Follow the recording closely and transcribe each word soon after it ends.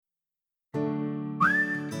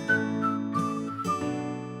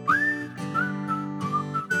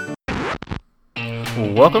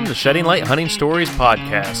Welcome to Shedding Light Hunting Stories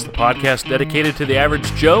Podcast, the podcast dedicated to the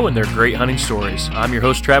average Joe and their great hunting stories. I'm your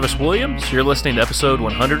host, Travis Williams. You're listening to episode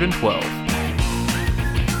 112.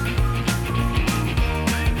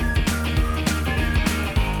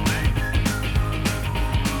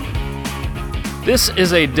 This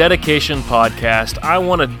is a dedication podcast. I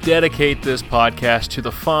want to dedicate this podcast to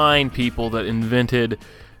the fine people that invented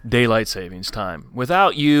daylight savings time.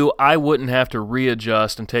 Without you, I wouldn't have to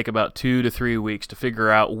readjust and take about 2 to 3 weeks to figure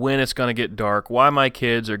out when it's going to get dark, why my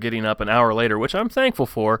kids are getting up an hour later, which I'm thankful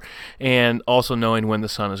for, and also knowing when the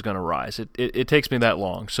sun is going to rise. It takes me that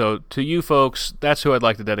long. So to you folks, that's who I'd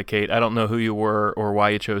like to dedicate. I don't know who you were or why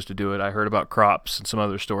you chose to do it. I heard about crops and some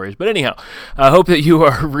other stories. But anyhow, I hope that you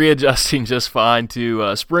are readjusting just fine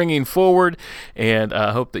to springing forward, and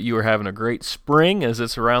I hope that you are having a great spring as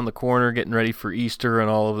it's around the corner, getting ready for Easter and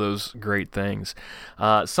all of those great things.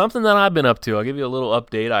 Something that I've been up to, I'll give you a little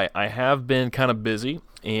update. I have been kind of busy,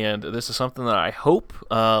 and this is something that I hope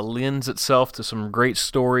lends itself to some great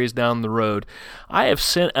stories down the road. I have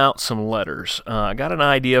sent out some letters. I got an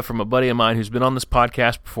idea from a buddy of mine who's been on this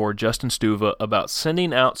podcast before, Justin Stuva, about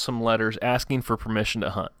sending out some letters asking for permission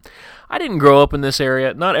to hunt. I didn't grow up in this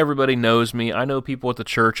area. Not everybody knows me. I know people at the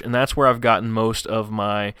church, and that's where I've gotten most of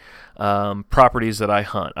my properties that I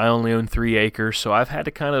hunt. I only own 3 acres, so I've had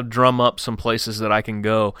to kind of drum up some places that I can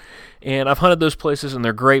go. And I've hunted those places, and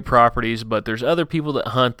they're great properties, but there's other people that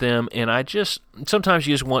hunt them, and sometimes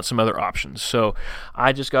you just want some other options. So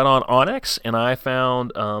I just got on onX, and I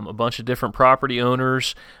found a bunch of different property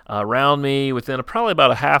owners around me within probably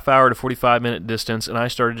about a half hour to 45-minute distance, and I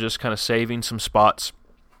started just kind of saving some spots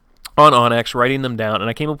on onX, writing them down, and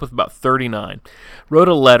I came up with about 39. Wrote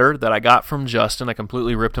a letter that I got from Justin. I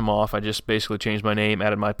completely ripped him off. I just basically changed my name,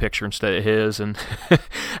 added my picture instead of his, and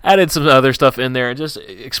added some other stuff in there, and just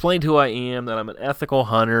explained who I am, that I'm an ethical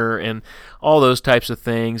hunter, and all those types of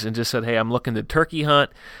things, and just said, hey, I'm looking to turkey hunt,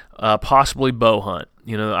 possibly bow hunt.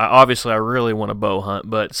 You know, I really want to bow hunt,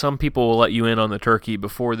 but some people will let you in on the turkey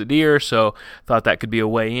before the deer, so thought that could be a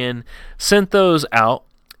way in. Sent those out,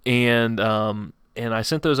 and I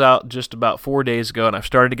sent those out just about 4 days ago, and I've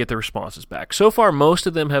started to get the responses back. So far, most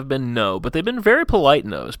of them have been no, but they've been very polite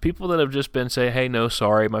no's. People that have just been saying, hey, no,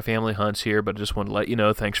 sorry, my family hunts here, but I just want to let you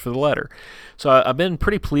know, thanks for the letter. So I've been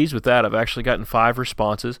pretty pleased with that. I've actually gotten 5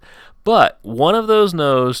 responses, but one of those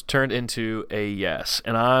no's turned into a yes,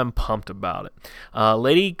 and I'm pumped about it. A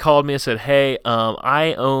lady called me and said, hey,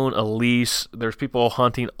 I own a lease. There's people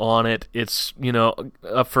hunting on it. It's,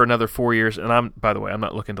 up for another 4 years, and by the way, I'm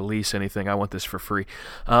not looking to lease anything. I want this for free.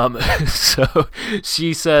 So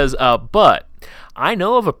she says, but I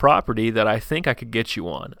know of a property that I think I could get you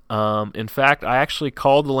on. In fact, I actually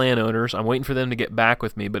called the landowners. I'm waiting for them to get back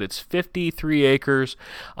with me, but it's 53 acres,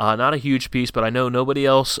 not a huge piece, but I know nobody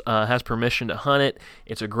else has permission to hunt it.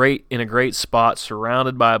 It's in a great spot,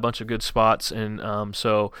 surrounded by a bunch of good spots, and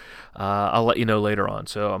so I'll let you know later on.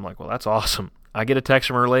 So I'm like, well, that's awesome. I get a text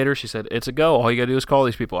from her later. She said, it's a go. All you got to do is call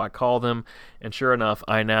these people. I call them, and sure enough,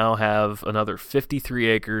 I now have another 53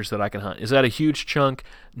 acres that I can hunt. Is that a huge chunk?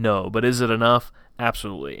 No. But is it enough?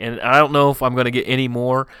 Absolutely. And I don't know if I'm going to get any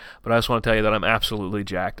more, but I just want to tell you that I'm absolutely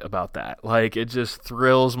jacked about that. Like, it just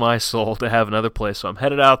thrills my soul to have another place. So I'm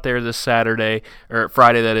headed out there this Saturday, or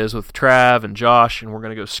Friday that is, with Trav and Josh, and we're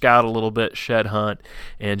going to go scout a little bit, shed hunt,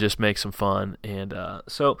 and just make some fun. And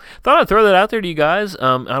so thought I'd throw that out there to you guys.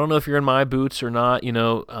 I don't know if you're in my boots or not.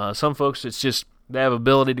 Some folks, it's just they have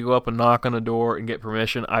ability to go up and knock on the door and get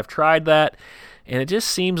permission. I've tried that. And it just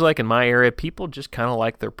seems like in my area, people just kind of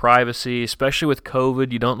like their privacy, especially with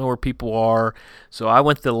COVID. You don't know where people are. So I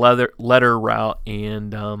went the letter route,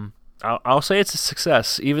 and I'll say it's a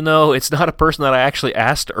success, even though it's not a person that I actually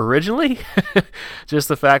asked originally. Just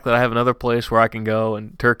the fact that I have another place where I can go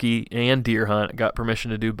and turkey and deer hunt. I got permission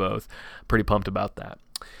to do both. Pretty pumped about that.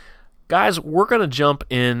 Guys, we're going to jump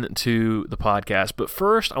into the podcast, but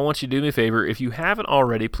first, I want you to do me a favor. If you haven't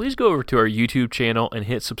already, please go over to our YouTube channel and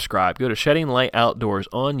hit subscribe. Go to Shedding Light Outdoors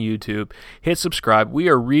on YouTube. Hit subscribe. We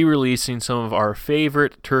are re-releasing some of our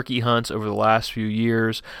favorite turkey hunts over the last few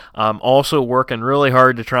years. I'm also working really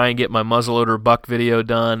hard to try and get my muzzleloader buck video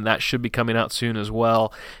done. That should be coming out soon as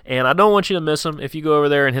well, and I don't want you to miss them. If you go over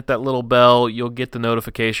there and hit that little bell, you'll get the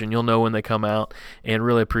notification. You'll know when they come out, and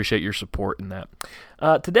really appreciate your support in that.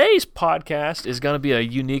 Today's podcast is going to be a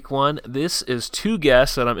unique one. This is 2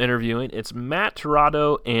 guests that I'm interviewing. It's Matt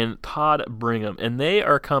Tirado and Todd Brigham, and they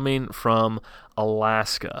are coming from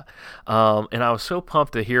Alaska. And I was so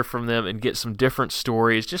pumped to hear from them and get some different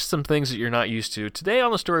stories, just some things that you're not used to. Today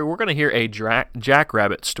on the story, we're going to hear a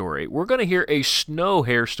jackrabbit story. We're going to hear a snow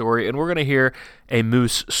hare story, and we're going to hear a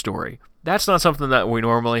moose story. That's not something that we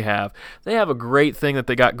normally have. They have a great thing that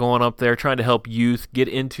they got going up there, trying to help youth get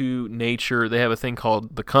into nature. They have a thing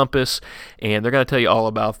called The Compass, and they're going to tell you all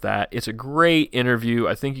about that. It's a great interview.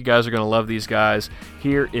 I think you guys are going to love these guys.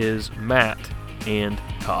 Here is Matt and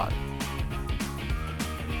Todd.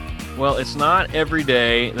 Well, it's not every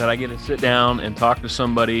day that I get to sit down and talk to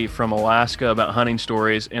somebody from Alaska about hunting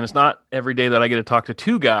stories, and it's not every day that I get to talk to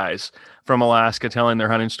two guys from Alaska telling their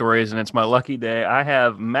hunting stories, and it's my lucky day. I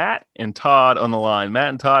have Matt and Todd on the line. Matt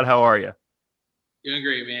and Todd, how are you? Doing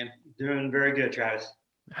great, man. Doing very good, Travis.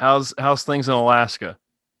 How's things in Alaska?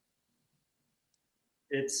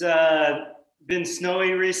 It's been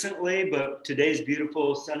snowy recently, but today's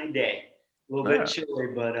beautiful sunny day. A little bit chilly,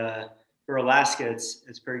 but for Alaska,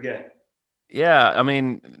 it's pretty good. Yeah, I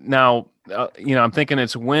mean, now, I'm thinking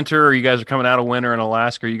it's winter. You guys are coming out of winter in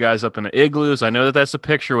Alaska. Are you guys up in the igloos? I know that that's the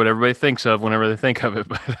picture what everybody thinks of whenever they think of it,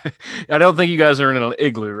 but I don't think you guys are in an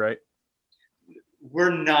igloo, right? We're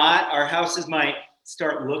not. Our houses might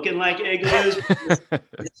start looking like igloos.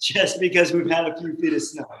 It's just because we've had a few feet of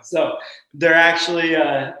snow. So they're actually,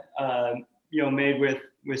 made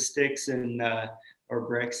with sticks and or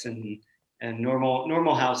bricks and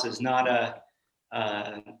normal houses, not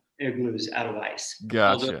igloos out of ice.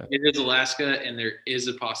 Gotcha. Although it is Alaska, and there is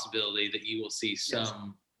a possibility that you will see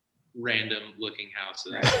some random looking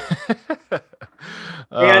houses. Right.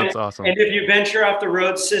 That's awesome. And if you venture off the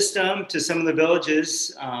road system to some of the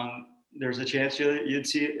villages, there's a chance you'd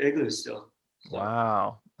see igloos still. So.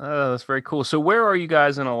 Wow. That's very cool. So where are you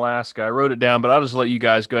guys in Alaska? I wrote it down, but I'll just let you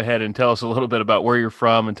guys go ahead and tell us a little bit about where you're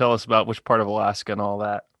from and tell us about which part of Alaska and all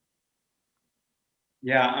that.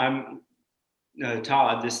 Yeah, I'm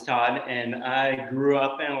Todd. This is Todd, and I grew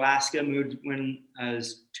up in Alaska. Moved when I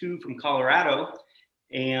was 2 from Colorado,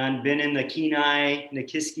 and been in the Kenai,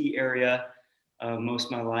 Nikiski area most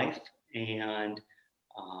of my life. And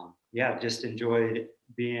just enjoyed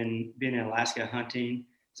being in Alaska hunting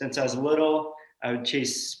since I was little. I would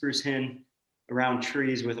chase spruce hen around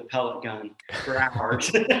trees with a pellet gun for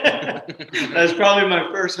hours. That was probably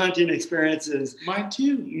my first hunting experiences. Mine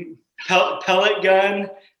too. Pellet gun,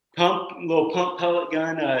 little pump pellet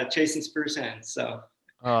gun, chasing spruce hens. So.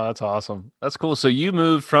 Oh, that's awesome. That's cool. So you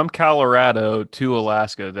moved from Colorado to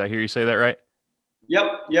Alaska. Did I hear you say that right?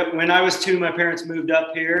 Yep. When I was 2, my parents moved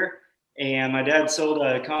up here, and my dad sold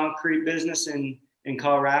a concrete business in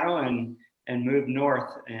Colorado and moved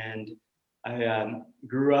north. And I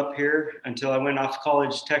grew up here until I went off to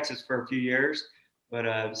college, Texas, for a few years,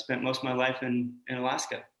 but spent most of my life in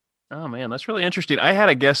Alaska. Oh man, that's really interesting. I had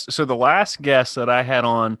a guest. So the last guest that I had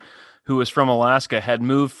on who was from Alaska had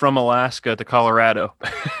moved from Alaska to Colorado.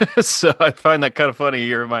 So I find that kind of funny.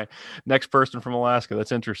 You're my next person from Alaska.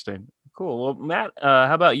 That's interesting. Cool. Well, Matt,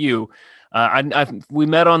 how about you? We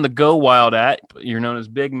met on the Go Wild app. You're known as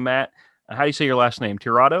Big Matt. How do you say your last name?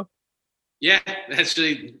 Tirado? Yeah,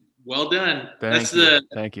 actually, well done.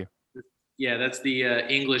 Thank you. Yeah, that's the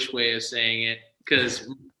English way of saying it, because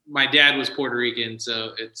my dad was Puerto Rican,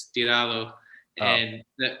 so it's Tirado. And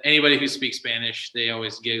anybody who speaks Spanish, they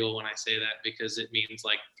always giggle when I say that, because it means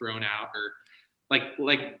like thrown out, or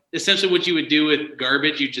like essentially what you would do with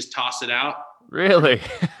garbage, you just toss it out. Really?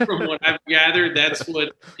 From what I've gathered, that's why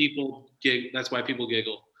people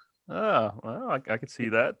giggle. Oh, well, I could see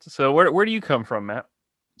that. So where do you come from, Matt?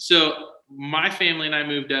 So my family and I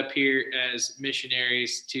moved up here as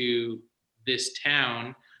missionaries to this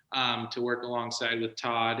town to work alongside with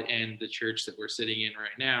Todd and the church that we're sitting in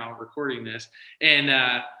right now, recording this.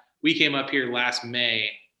 And we came up here last May,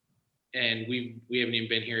 and we haven't even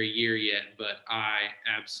been here a year yet, but I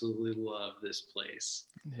absolutely love this place.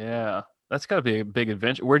 Yeah, that's got to be a big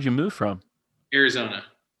adventure. Where'd you move from? Arizona.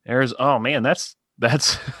 Oh man, that's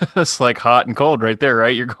that's like hot and cold right there,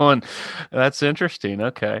 right? You're going. That's interesting.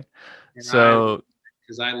 Okay, and so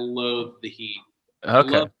because I loathe the heat.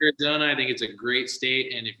 Okay. I love Arizona. I think it's a great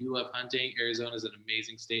state, and if you love hunting, Arizona is an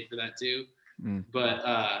amazing state for that too. But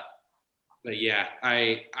yeah,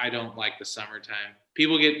 I don't like the summertime.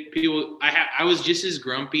 I was just as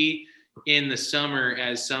grumpy in the summer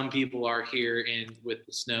as some people are here with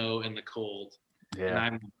the snow and the cold. Yeah,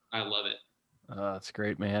 and I love it. That's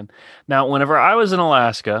great, man. Now, whenever I was in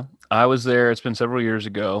Alaska, I was there. It's been several years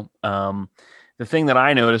ago. The thing that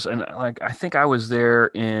I noticed, and I think I was there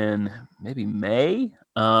in maybe May,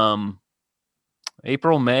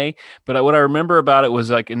 April, May. But what I remember about it was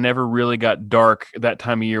it never really got dark that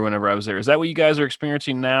time of year whenever I was there. Is that what you guys are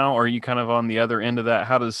experiencing now? Or are you kind of on the other end of that?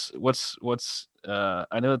 I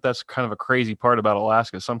know that's kind of a crazy part about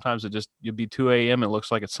Alaska. Sometimes you'll be 2 a.m. and it looks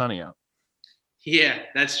like it's sunny out. Yeah,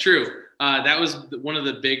 that's true. That was one of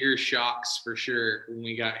the bigger shocks for sure when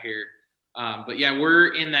we got here. But yeah,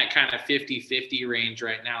 we're in that kind of 50-50 range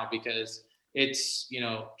right now because it's,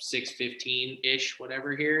 6:15 ish,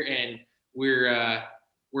 whatever here. And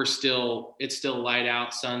it's still light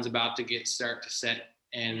out. Sun's about to start to set.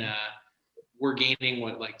 And we're gaining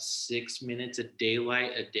like 6 minutes of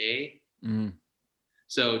daylight a day. Mm.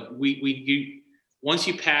 So once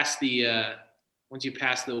you pass the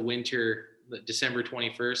winter, December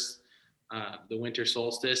 21st, the winter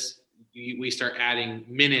solstice, we start adding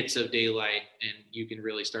minutes of daylight, and you can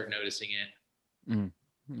really start noticing it. Mm.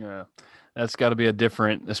 Yeah, that's got to be a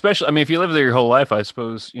different, especially, I mean, if you live there your whole life, I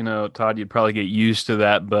suppose, Todd, you'd probably get used to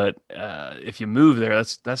that. But if you move there,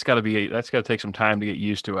 that's got to take some time to get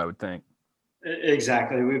used to, I would think.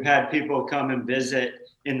 Exactly. We've had people come and visit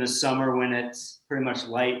in the summer when it's pretty much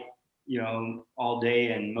light, all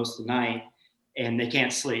day and most of the night, and they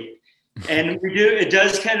can't sleep. And it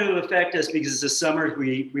does kind of affect us because the summer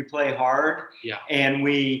we play hard. Yeah. And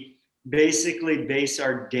we basically base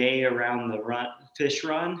our day around the fish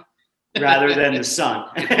run rather than the sun.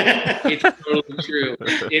 It's totally true.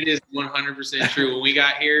 It is 100% true. When we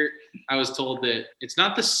got here, I was told that it's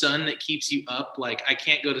not the sun that keeps you up. Like, I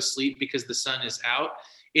can't go to sleep because the sun is out.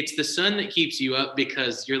 It's the sun that keeps you up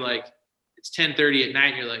because you're like, it's 10:30 at night.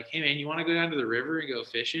 And you're like, hey man, you want to go down to the river and go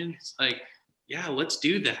fishing? It's like, yeah, let's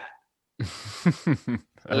do that.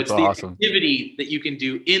 That's so awesome. The activity that you can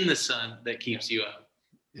do in the sun that keeps you up.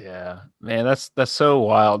 Yeah, man, that's so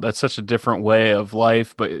wild. That's such a different way of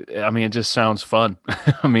life, but I mean, it just sounds fun.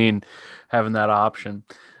 I mean, having that option.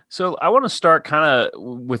 So I want to start kind of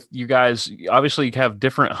with you guys. Obviously, you have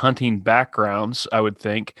different hunting backgrounds, I would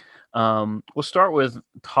think. We'll start with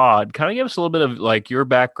Todd. Kind of give us a little bit of like your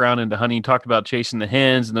background into hunting. You talked about chasing the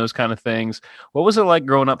hens and those kind of things. What was it like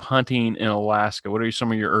growing up hunting in Alaska? What are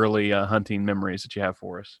some of your early hunting memories that you have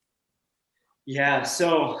for us? Yeah,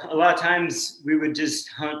 so a lot of times we would just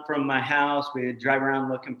hunt from my house. We would drive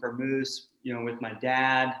around looking for moose, with my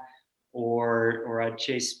dad, or I'd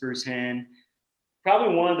chase spruce hen.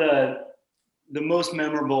 Probably one of the most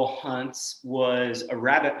memorable hunts was a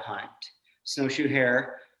rabbit hunt, snowshoe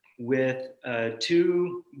hare, with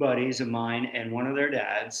two buddies of mine and one of their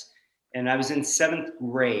dads. And I was in 7th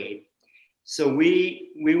grade. So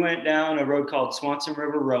we went down a road called Swanson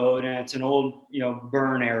River Road, and it's an old,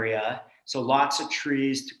 burn area. So lots of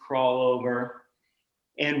trees to crawl over.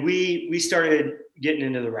 And we started getting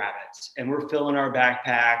into the rabbits, and we're filling our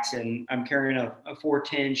backpacks, and I'm carrying a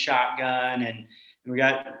 410 shotgun, and we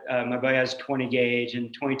got, my buddy has 20 gauge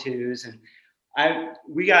and 22s. And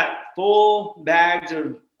we got full bags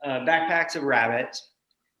of backpacks of rabbits.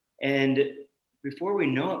 And before we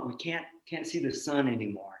know it, we can't see the sun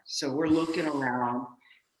anymore. So we're looking around,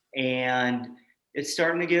 and it's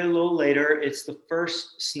starting to get a little later. It's the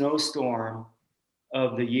first snowstorm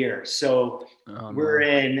of the year. So we're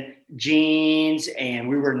in jeans, and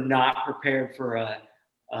we were not prepared for a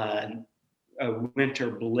winter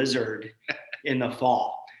blizzard in the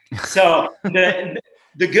fall. So the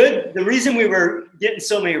reason we were getting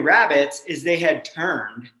so many rabbits is they had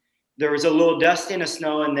turned. There was a little dusting of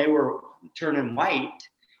snow, and they were turning white.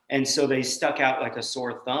 And so they stuck out like a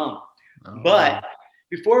sore thumb. But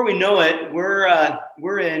before we know it, we're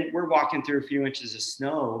walking through a few inches of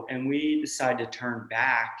snow, and we decide to turn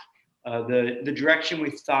back the direction we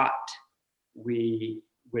thought we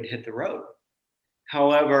would hit the road.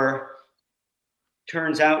 However,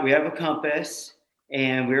 turns out we have a compass,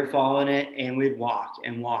 and we were following it, and we'd walk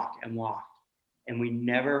and walk and walk, and we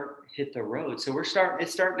never hit the road. So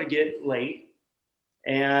it's starting to get late,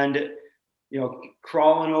 and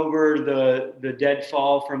crawling over the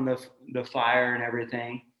deadfall from the fire and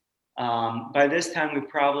everything. By this time, we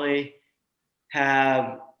probably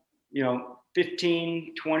have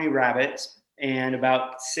 15, 20 rabbits and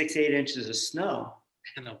about 6-8 inches of snow.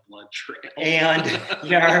 And a blood trail. And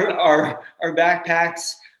our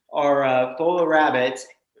backpacks are full of rabbits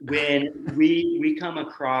when we come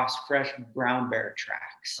across fresh brown bear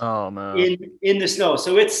tracks. Oh no! In the snow,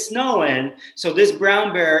 so it's snowing. So this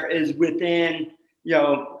brown bear is within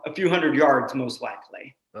a few hundred yards, most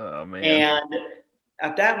likely. Oh man! And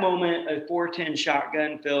at that moment, a 410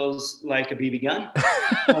 shotgun feels like a BB gun.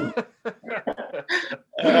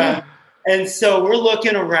 And so we're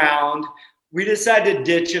looking around. We decide to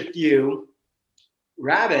ditch a few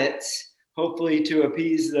rabbits, hopefully to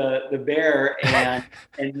appease the bear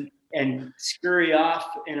and scurry off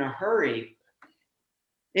in a hurry.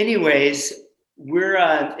 Anyways,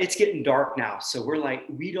 it's getting dark now, so we're like,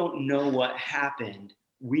 we don't know what happened.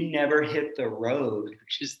 We never hit the road.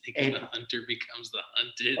 Just thinking the hunter becomes the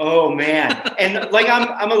hunted. Oh man. And like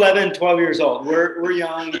I'm 11, 12 years old. We're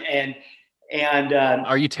young, and And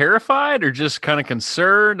are you terrified or just kind of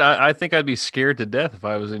concerned? I think I'd be scared to death if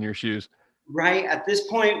I was in your shoes. right at this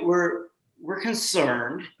point, we're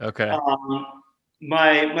concerned. Okay.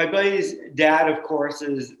 My buddy's dad, of course,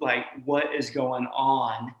 is like, what is going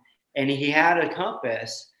on? And he had a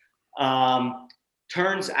compass.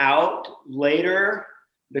 Turns out later,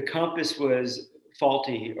 the compass was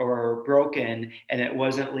faulty or broken, and it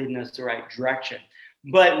wasn't leading us the right direction.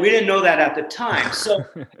 But we didn't know that at the time. So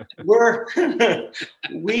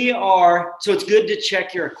so it's good to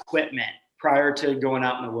check your equipment prior to going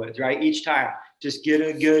out in the woods, right? Each time, just get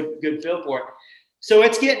a good feel for it. So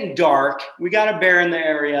it's getting dark. We got a bear in the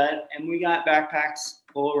area, and we got backpacks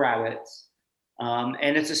full of rabbits.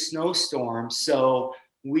 And it's a snowstorm, so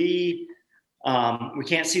we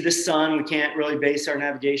can't see the sun. We can't really base our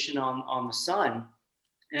navigation on the sun,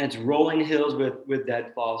 and it's rolling hills with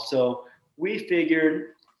deadfall. So we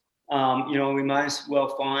figured, we might as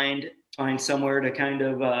well find somewhere to kind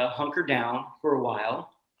of hunker down for a while.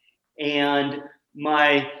 And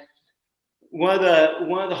one of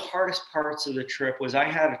the hardest parts of the trip was I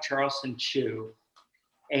had a Charleston Chew,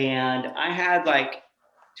 and I had like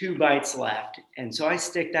 2 bites left, and so I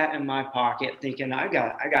stick that in my pocket, thinking I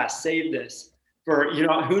got to save this for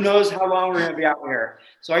who knows how long we're gonna be out here.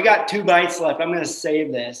 So I got 2 bites left. I'm gonna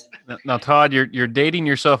save this. Now, Todd, you're dating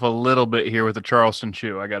yourself a little bit here with the Charleston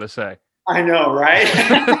Chew, I gotta say. I know, right?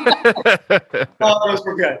 Oh, those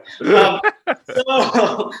were good.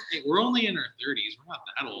 So hey, we're only in our 30s. We're not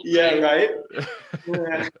that old. Yeah, right.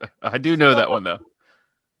 Yeah. I do know that one though.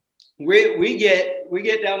 We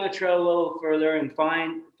get down the trail a little further and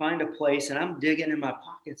find a place, and I'm digging in my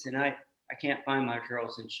pockets, and I can't find my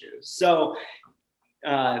Charleston shoes. So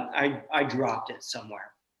I dropped it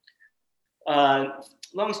somewhere.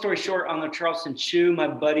 Long story short, on the Charleston Chew, my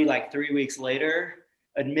buddy, like 3 weeks later,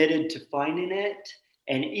 admitted to finding it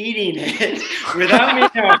and eating it without me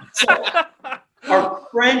knowing. So our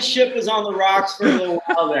friendship was on the rocks for a little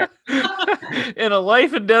while there. In a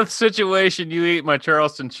life and death situation, you eat my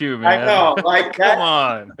Charleston Chew, man. I know, like that. Come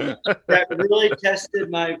on. That really tested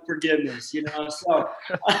my forgiveness, So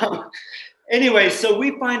anyway, so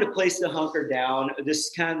we find a place to hunker down.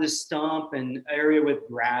 This kind of the stump and area with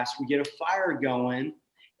grass. We get a fire going,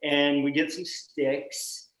 and we get some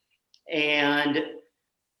sticks, and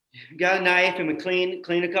got a knife, and we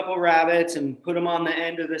clean a couple of rabbits and put them on the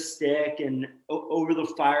end of the stick, and over the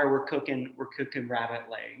fire we're cooking rabbit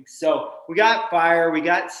legs. So we got fire, we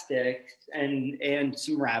got sticks, and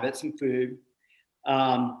some rabbits, some food,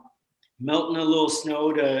 melting a little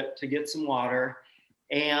snow to get some water,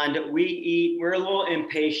 and we eat. We're a little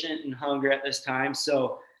impatient and hungry at this time,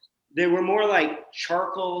 so they were more like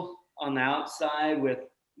charcoal on the outside with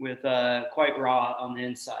quite raw on the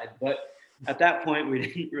inside, but at that point, we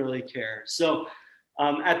didn't really care. So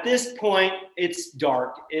at this point, it's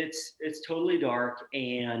dark. It's totally dark,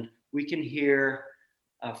 and we can hear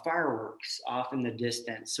fireworks off in the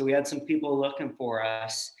distance. So we had some people looking for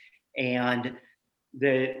us, and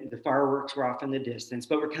the fireworks were off in the distance,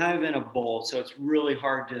 but we're kind of in a bowl, so it's really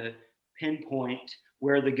hard to pinpoint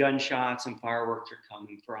where the gunshots and fireworks are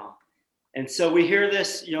coming from. And so we hear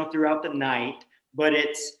this, throughout the night, but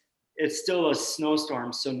it's still a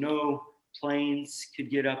snowstorm, so no planes could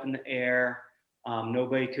get up in the air.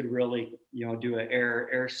 Nobody could really, do an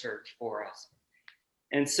air search for us.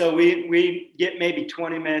 And so we get maybe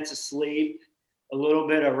 20 minutes of sleep, a little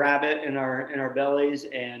bit of rabbit in our bellies,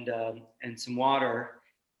 and some water,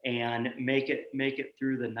 and make it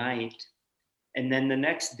through the night. And then the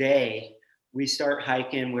next day we start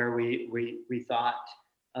hiking where we thought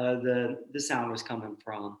the sound was coming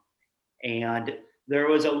from, and there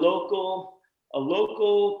was a local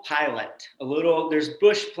pilot. There's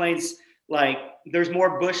bush planes, like there's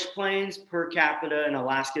more bush planes per capita in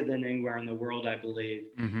Alaska than anywhere in the world, I believe.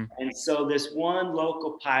 Mm-hmm. And so this one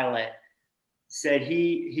local pilot said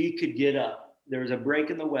he could get up. There was a break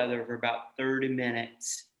in the weather for about 30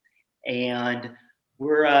 minutes, and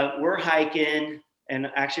we're hiking and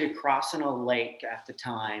actually crossing a lake at the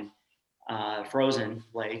time, frozen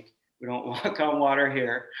lake. We don't walk on water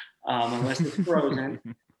here unless it's frozen.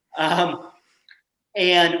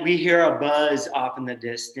 And we hear a buzz off in the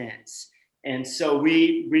distance. And so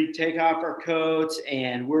we take off our coats,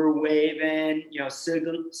 and we're waving,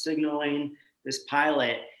 signaling this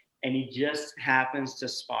pilot, and he just happens to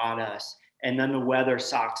spot us. And then the weather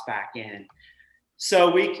socks back in. So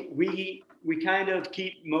we kind of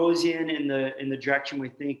keep moseying in the direction we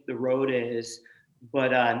think the road is,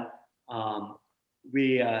 but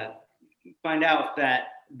we find out that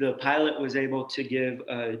the pilot was able to give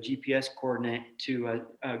a GPS coordinate to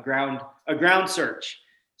a ground search.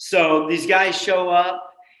 So these guys show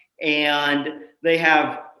up, and they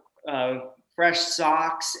have fresh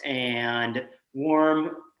socks and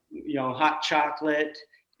warm, hot chocolate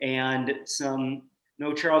and some,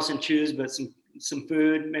 no Charleston Chews, but some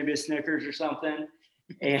food, maybe a Snickers or something.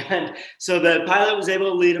 And so the pilot was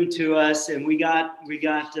able to lead them to us, and we got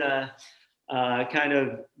kind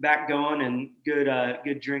of back going and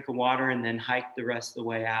good drink of water, and then hiked the rest of the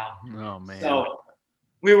way out. Oh man. So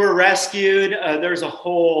we were rescued. There's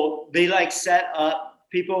they set up,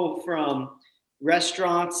 people from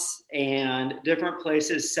restaurants and different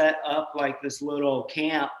places set up like this little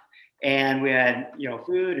camp, and we had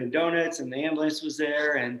food and donuts, and the ambulance was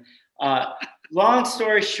there. And long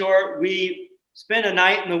story short, we spent a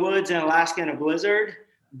night in the woods in Alaska in a blizzard,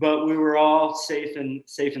 but we were all safe and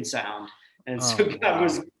sound. And so God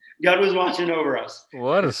was watching over us.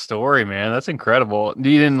 What a story, man. That's incredible. You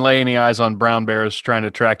didn't lay any eyes on brown bears trying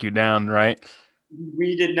to track you down, right?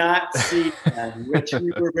 We did not see them, which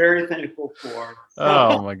we were very thankful for.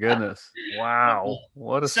 Oh my goodness. Wow.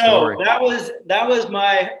 What a story. So that was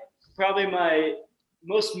probably my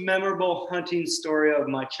most memorable hunting story of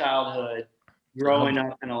my childhood, growing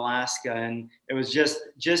up in Alaska. And it was just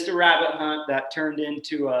a rabbit hunt that turned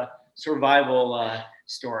into a survival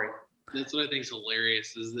story. That's what I think is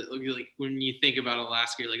hilarious, is that like when you think about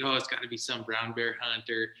Alaska, you're like, oh, it's got to be some brown bear hunt,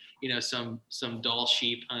 or some Dall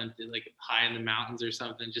sheep hunt, like high in the mountains or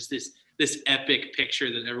something. Just this epic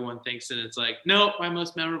picture that everyone thinks, and it's like, no, my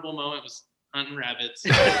most memorable moment was hunting rabbits.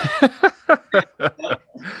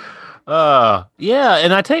 Yeah,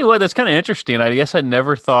 and I tell you what, that's kind of interesting. I guess I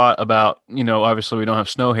never thought about, obviously we don't have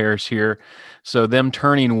snow hares here, so them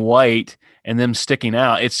turning white and them sticking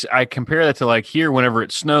out. I compare that to like here, whenever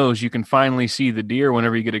it snows, you can finally see the deer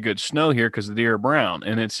whenever you get a good snow here, because the deer are brown.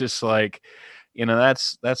 And it's just like,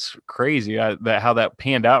 that's crazy how that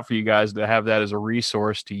panned out for you guys to have that as a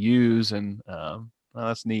resource to use. And well,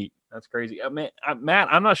 that's neat. That's crazy. Matt,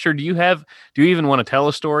 I'm not sure. Do you even want to tell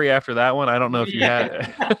a story after that one? I don't know if you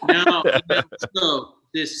had. No. So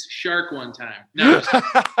this shark one time. No.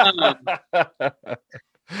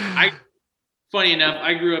 Funny enough,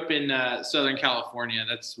 I grew up in Southern California.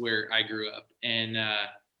 That's where I grew up, and I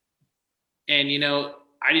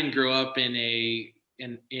didn't grow up in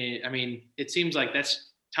I mean, it seems like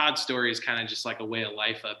Todd's story is kind of just like a way of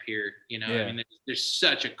life up here. Yeah. I mean, there's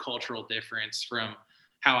such a cultural difference from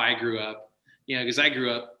how I grew up. Because I grew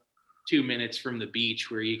up 2 minutes from the beach,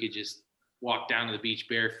 where you could just walk down to the beach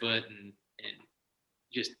barefoot and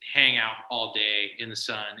just hang out all day in the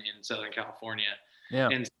sun in Southern California. Yeah,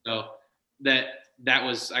 and so. That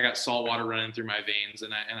was, I got salt water running through my veins,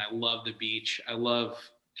 and I love the beach. I love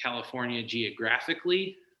California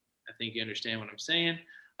geographically. I think you understand what I'm saying.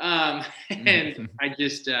 And I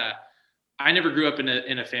just I never grew up in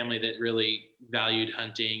a family that really valued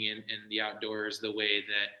hunting and the outdoors the way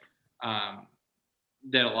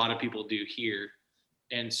that a lot of people do here.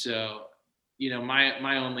 And so,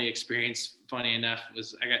 my only experience, funny enough,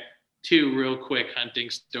 was I got 2 real quick hunting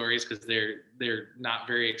stories, because they're not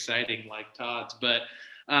very exciting like Todd's, but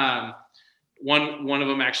one of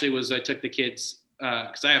them actually was, I took the kids,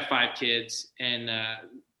 because I have 5 kids, and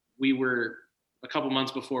we were, a couple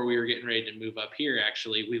months before we were getting ready to move up here,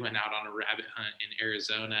 actually, we went out on a rabbit hunt in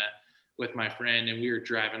Arizona with my friend, and we were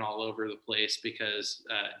driving all over the place because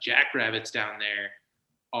jackrabbits down there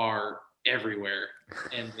are everywhere,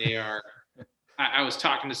 and they are. I was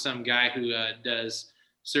talking to some guy who does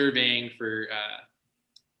surveying for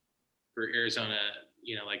Arizona,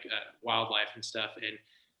 wildlife and stuff,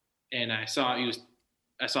 and I saw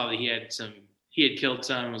that he had killed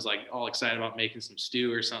some, and was like all excited about making some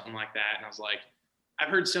stew or something like that, and I was like, I've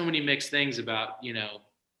heard so many mixed things about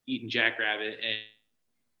eating jackrabbit,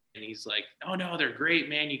 and he's like, oh no, they're great,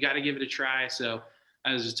 man, you got to give it a try. So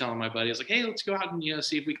I was just telling my buddy, I was like, hey, let's go out and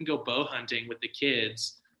see if we can go bow hunting with the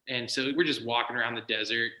kids. And so we're just walking around the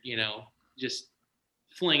desert, just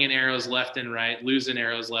flinging arrows left and right, losing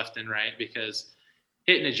arrows left and right, because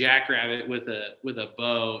hitting a jackrabbit with a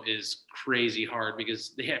bow is crazy hard,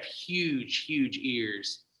 because they have huge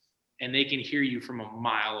ears, and they can hear you from a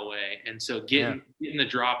mile away. And so getting the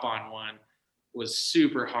drop on one was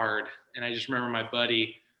super hard. And I just remember my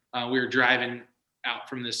buddy, we were driving out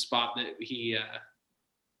from this spot that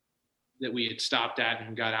that we had stopped at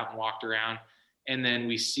and got out and walked around. And then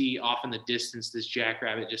we see off in the distance this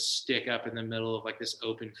jackrabbit just stick up in the middle of like this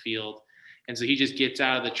open field. And so he just gets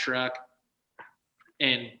out of the truck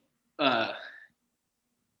and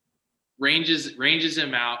ranges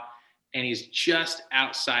him out, and he's just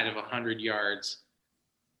outside of 100 yards.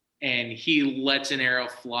 And he lets an arrow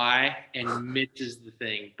fly and misses the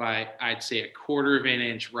thing by, I'd say, 1/4 of an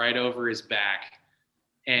inch right over his back.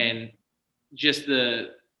 And just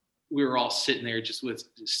the we were all sitting there just with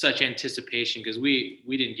such anticipation because we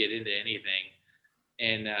didn't get into anything.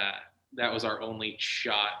 And that was our only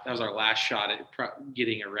shot. That was our last shot at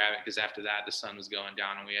getting a rabbit, because after that the sun was going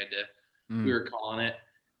down and we were calling it.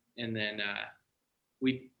 And then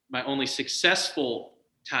my only successful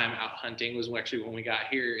time out hunting was actually when we got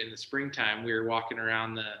here in the springtime. We were walking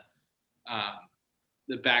around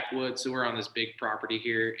the backwoods. So we're on this big property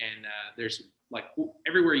here, and there's like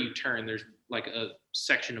everywhere you turn, there's like a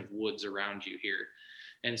section of woods around you here.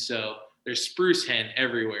 And so there's spruce hen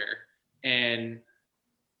everywhere. And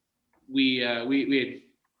we had,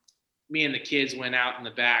 me and the kids went out in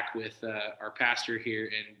the back with our pastor here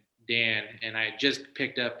and Dan, and I just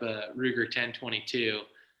picked up a Ruger 10/22,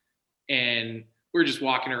 and we're just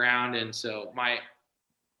walking around. And so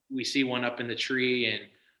we see one up in the tree, and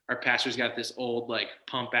our pastor's got this old like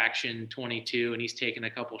pump action 22, and he's taking a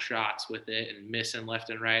couple shots with it and missing left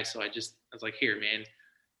and right. So I was like, here, man,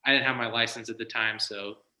 I didn't have my license at the time.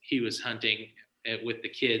 So he was hunting with the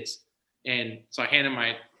kids. And so I hand him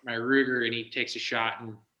my Ruger, and he takes a shot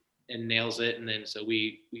and nails it. And then, so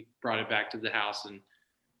we brought it back to the house and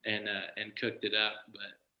cooked it up.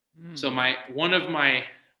 But so one of my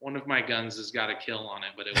guns has got a kill on it,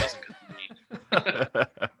 but it wasn't me.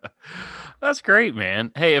 That's great,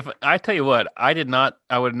 man. Hey, if I tell you what, I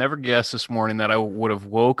would never guess this morning that I would have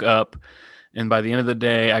woke up and by the end of the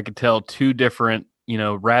day, I could tell two different,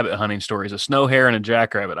 rabbit hunting stories, a snow hare and a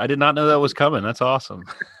jackrabbit. I did not know that was coming. That's awesome.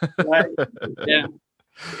 Yeah.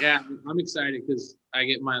 I'm excited because I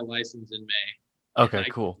get my license in May. Okay,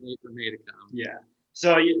 cool. Wait for May to come. Yeah.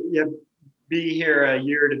 So you be here a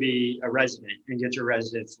year to be a resident and get your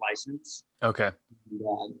residence license. Okay.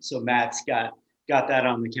 So Matt's got that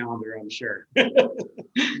on the calendar, I'm sure.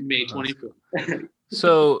 May 24th.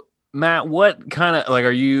 So Matt, what kind of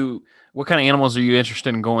animals are you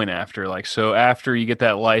interested in going after? Like, so after you get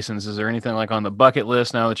that license, is there anything like on the bucket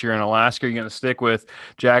list now that you're in Alaska? Are you going to stick with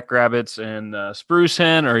jackrabbits and spruce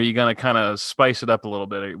hen, or are you going to kind of spice it up a little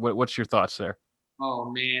bit? What's your thoughts there?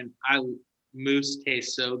 Oh man, moose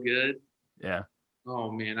tastes so good. Yeah.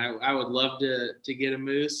 Oh man, I would love to get a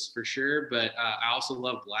moose for sure, but I also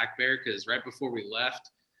love black bear, because right before we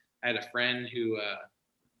left, I had a friend who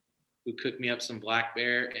cooked me up some black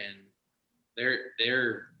bear, and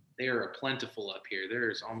they are plentiful up here.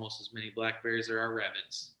 There's almost as many black bears as there are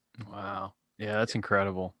rabbits. Wow. Yeah, that's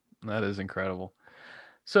incredible. That is incredible.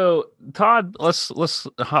 So Todd, let's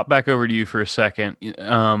hop back over to you for a second. You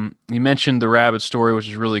mentioned the rabbit story, which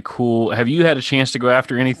is really cool. Have you had a chance to go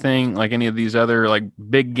after anything like any of these other like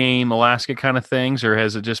big game Alaska kind of things, or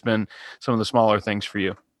has it just been some of the smaller things for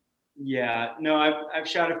you? Yeah, no, I've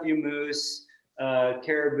shot a few moose,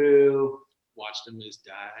 caribou. Watched a moose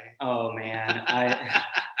die. Oh man,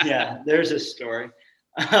 there's a story.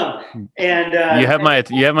 And you have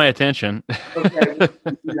my attention. Okay.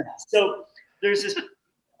 Yeah. So there's this.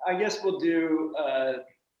 I guess we'll do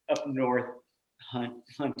up north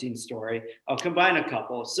hunting story. I'll combine a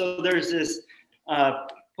couple. So there's this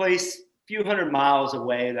place a few hundred miles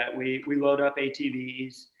away that we load up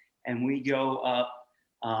ATVs and we go up,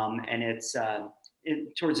 and it's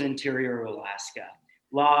towards the interior of Alaska.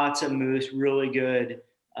 Lots of moose, really good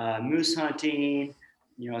moose hunting,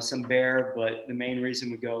 some bear, but the main reason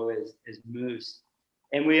we go is moose.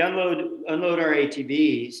 And we unload our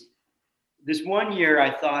ATVs. This one year, I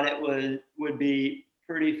thought it would be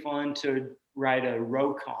pretty fun to ride a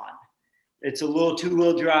Rokon. It's a little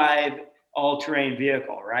two-wheel drive, all-terrain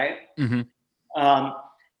vehicle, right? Mm-hmm.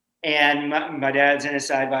 And my dad's in a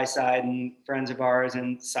side-by-side, and friends of ours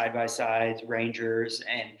in side-by-sides, Rangers,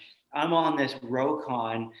 and I'm on this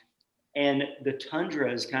Rokon, and the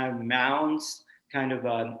tundra is kind of mounds, kind of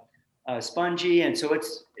spongy, and so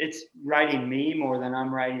it's riding me more than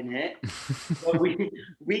I'm riding it. But we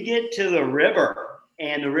get to the river,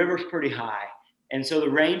 and the river's pretty high, and so the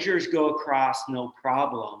Rangers go across no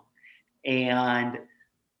problem, and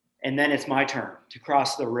then it's my turn to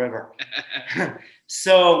cross the river.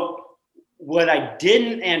 So what I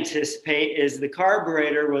didn't anticipate is the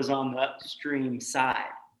carburetor was on the upstream side,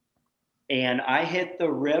 and I hit the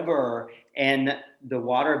river, and the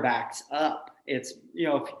water backs up. It's 2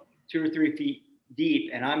 or 3 feet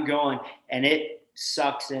deep, and I'm going, and it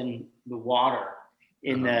sucks in the water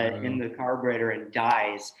in the carburetor and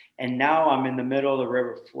dies. And now I'm in the middle of the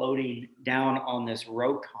river, floating down on this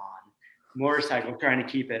Rokon motorcycle, trying to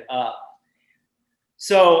keep it up.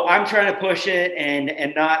 So I'm trying to push it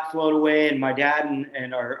and not float away. And my dad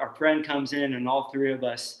and our friend comes in, and all three of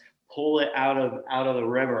us pull it out of the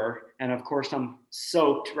river. And of course I'm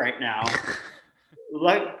soaked right now.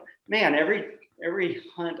 Like, man, every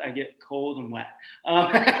hunt I get cold and wet.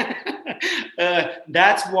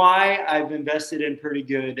 That's why I've invested in pretty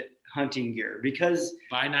good hunting gear, because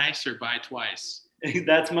Buy nice or buy twice.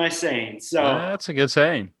 that's my saying. So That's a good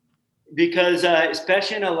saying. because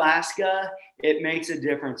especially in Alaska, it makes a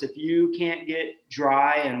difference. If you can't get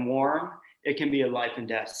dry and warm, it can be a life and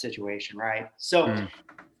death situation, right? So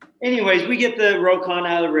anyways, we get the Rokon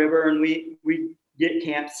out of the river, and we get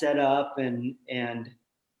camp set up, and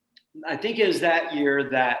I think it was that year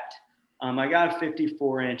that I got a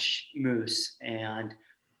 54-inch moose, and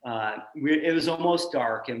it was almost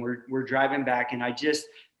dark, and we're driving back, and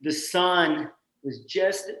the sun was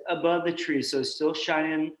just above the tree, so it's still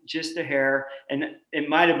shining just a hair, and it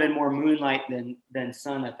might have been more moonlight than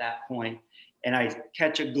sun at that point. And I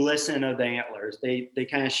catch a glisten of the antlers. They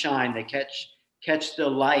kind of shine. They catch the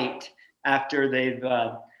light after they've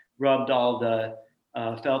rubbed all the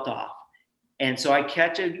felt off. And so I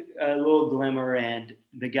catch a little glimmer, and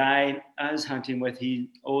the guy I was hunting with, he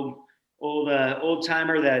old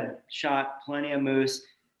timer that shot plenty of moose.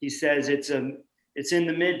 He says it's in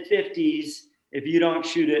the mid 50s. If you don't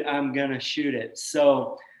shoot it, I'm gonna shoot it.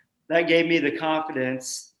 So that gave me the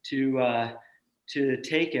confidence to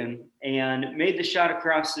take him, and made the shot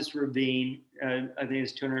across this ravine. I think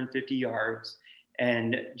it's 250 yards,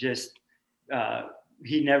 and just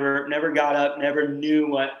he never got up, never knew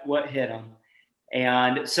what hit him.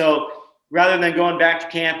 And so rather than going back to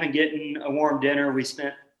camp and getting a warm dinner, we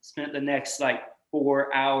spent the next like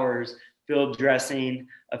 4 hours field dressing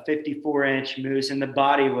a 54-inch moose, and the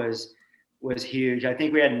body was huge. I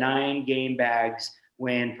think we had 9 game bags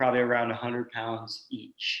weighing probably around 100 pounds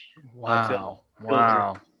each. Wow.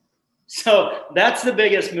 So that's the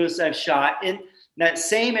biggest moose I've shot. In that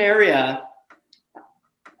same area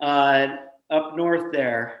up north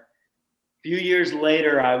there, a few years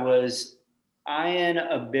later, I was eyeing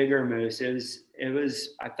a bigger moose. It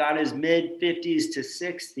was I thought it was mid 50s to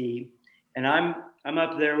 60, and I'm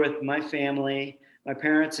up there with my family, my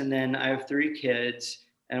parents, and then I have 3 kids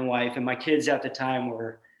and a wife, and my kids at the time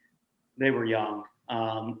were young.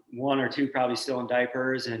 1 or 2 probably still in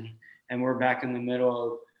diapers, and we're back in the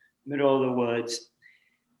middle of the woods.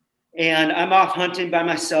 And I'm off hunting by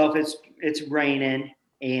myself. It's raining,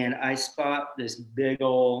 and I spot this big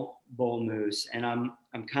old bull moose, and I'm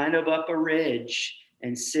kind of up a ridge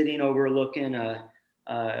and sitting overlooking a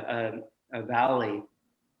valley,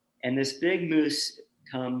 and this big moose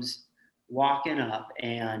comes walking up,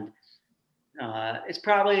 and it's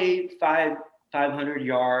probably 500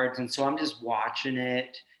 yards, and so I'm just watching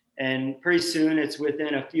it, and pretty soon it's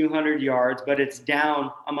within a few hundred yards, but it's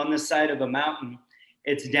down. I'm on the side of a mountain.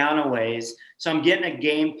 It's down a ways, so I'm getting a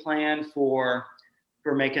game plan for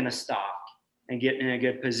making a stop and getting in a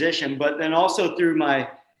good position. But then also through my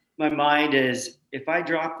mind is, if I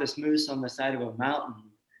drop this moose on the side of a mountain,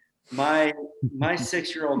 my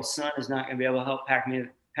 6-year-old son is not going to be able to help pack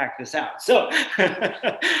this out. So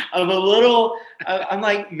I'm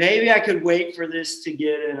like, maybe I could wait for this to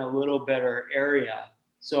get in a little better area,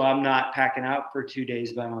 so I'm not packing out for 2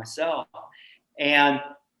 days by myself. And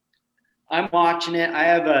I'm watching it. I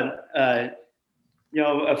have a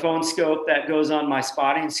phone scope that goes on my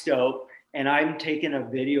spotting scope, and I'm taking a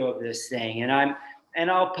video of this thing, and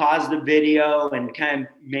I'll pause the video and kind of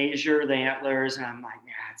measure the antlers, and I'm like,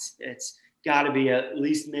 yeah, it's got to be at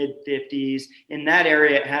least mid 50s. In that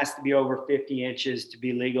area, it has to be over 50 inches to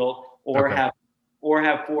be legal, or have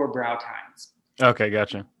 4 brow tines. Okay,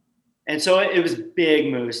 gotcha. And so it was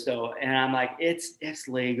big moose though, and I'm like, it's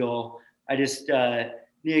legal. I just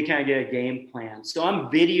need to kind of get a game plan. So I'm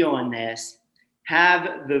videoing this,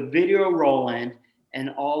 have the video rolling, and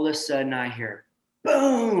all of a sudden I hear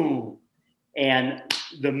boom, and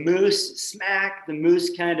the moose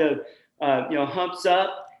kind of humps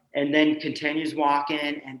up and then continues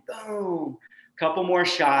walking, and boom, a couple more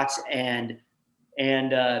shots, and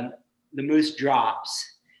the moose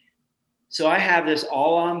drops. So I have this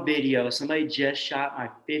all on video. Somebody just shot my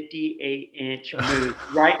 58-inch moose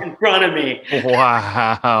right in front of me.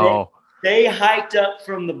 Wow. They hiked up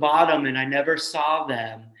from the bottom, and I never saw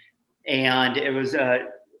them. And it was 3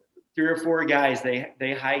 or 4 guys.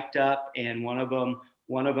 They hiked up, and one of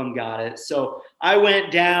them got it. So I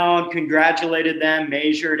went down, congratulated them,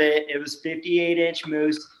 measured it. It was 58-inch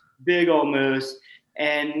moose, big old moose,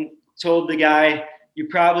 and told the guy, you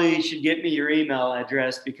probably should get me your email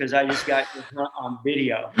address because I just got your hunt on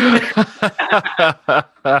video.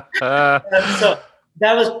 So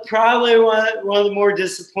that was probably one of the more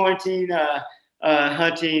disappointing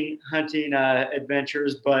hunting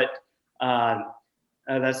adventures, but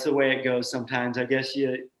that's the way it goes sometimes. I guess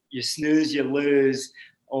you snooze, you lose,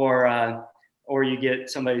 or or you get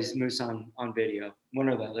somebody's moose on video, one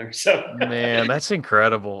or the other. So Man, that's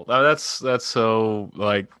incredible. That's so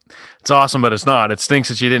like it's awesome, but it's not. It stinks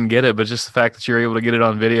that you didn't get it, but just the fact that you're able to get it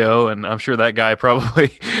on video, and I'm sure that guy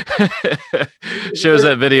probably shows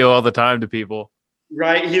that video all the time to people.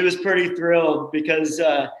 right, he was pretty thrilled because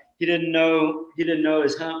he didn't know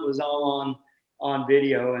his hunt was all on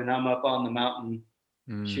video, and I'm up on the mountain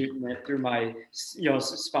shooting it through my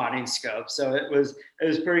spotting scope. So it was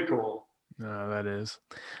pretty cool. No, that is,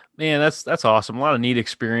 man, that's awesome. A lot of neat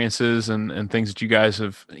experiences and things that you guys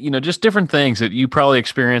have, just different things that you probably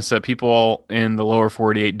experienced that people in the lower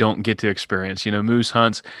 48 don't get to experience. Moose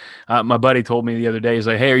hunts. My buddy told me the other day, he's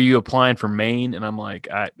like, "Hey, are you applying for Maine?" And I'm like,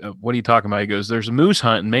 "What are you talking about?" He goes, "There's a moose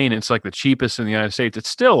hunt in Maine. It's like the cheapest in the United States. It's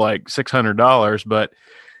still like $600, but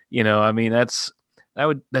I mean, that's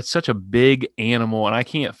such a big animal, and I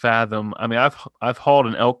can't fathom. I mean, I've hauled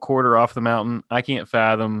an elk quarter off the mountain. I can't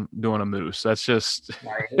fathom doing a moose. That's just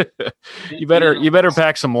you better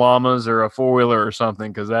pack some llamas or a 4-wheeler or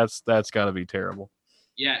something, because that's got to be terrible.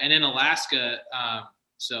 Yeah, and in Alaska,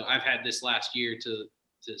 so I've had this last year to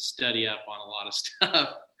study up on a lot of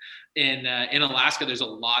stuff. And in Alaska, there's a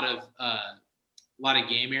lot of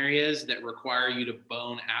game areas that require you to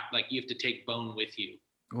bone out. Like you have to take bone with you.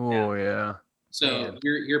 Oh yeah. So Man.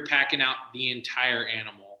 you're packing out the entire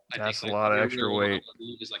animal. That's a lot of extra weight.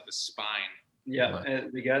 Is like the spine. Yeah,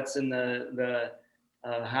 the guts and the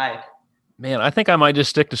hide. Man, I think I might just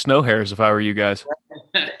stick to snow hares if I were you guys.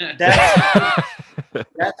 That's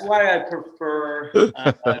why I prefer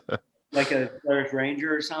like a Polaris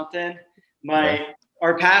Ranger or something.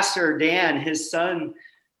 Our pastor Dan, his son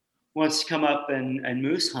wants to come up and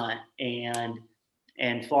moose hunt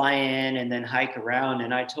and fly in and then hike around.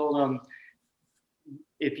 And I told him,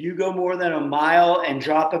 if you go more than a mile and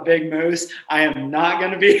drop a big moose, I am not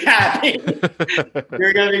going to be happy.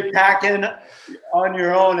 You're going to be packing on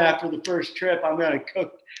your own after the first trip. I'm going to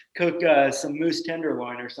cook some moose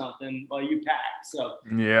tenderloin or something while you pack. So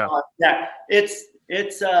yeah, it's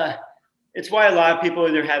why a lot of people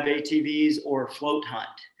either have ATVs or float hunt.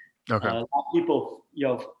 Okay. A lot of people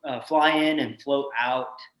fly in and float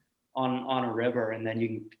out on a river, and then you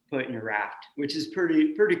can put in your raft, which is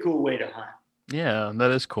pretty cool way to hunt. Yeah,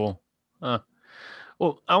 that is cool.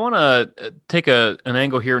 Well, I want to take an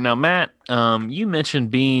angle here now, Matt. You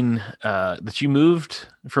mentioned that you moved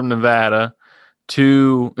from Nevada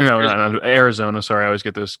to Arizona. Sorry, I always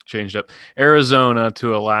get those changed up. Arizona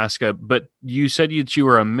to Alaska, but you said that you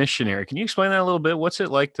were a missionary. Can you explain that a little bit? What's it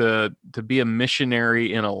like to be a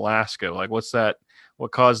missionary in Alaska? Like, what's that?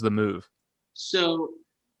 What caused the move? So,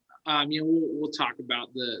 we'll talk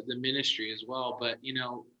about the ministry as well, but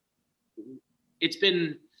it's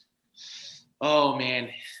been,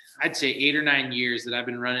 I'd say 8 or 9 years that I've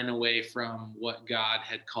been running away from what God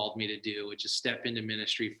had called me to do, which is step into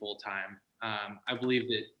ministry full time. I believe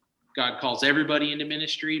that God calls everybody into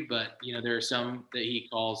ministry, but there are some that He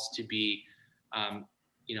calls to be,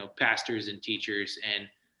 pastors and teachers. And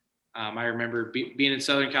I remember being in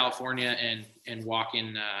Southern California and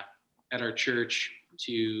walking at our church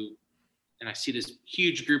and I see this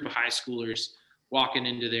huge group of high schoolers walking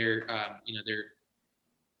into their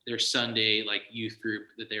Sunday like youth group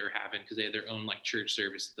that they were having, because they had their own like church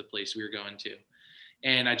service at the place we were going to.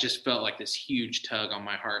 And I just felt like this huge tug on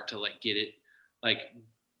my heart to like get it, like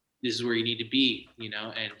this is where you need to be,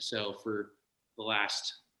 And so for the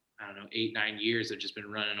last, 8-9 years, I've just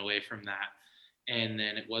been running away from that. And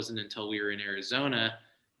then it wasn't until we were in Arizona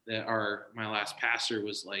that my last pastor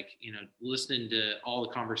was like, listening to all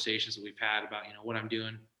the conversations that we've had about, what I'm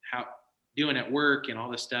doing, doing at work and all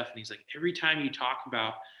this stuff. And he's like, every time you talk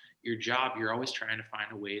about your job, you're always trying to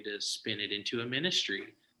find a way to spin it into a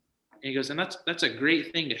ministry. And he goes, and that's a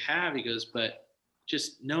great thing to have. He goes, but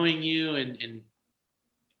just knowing you and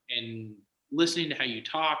listening to how you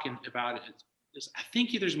talk and about it, I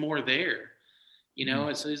think there's more there,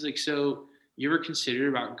 And so he's like, so you ever considered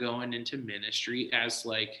about going into ministry as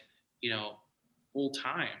like, full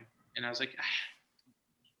time? And I was like,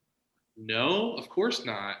 no, of course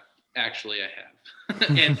not. Actually, I have.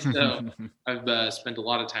 And so I've spent a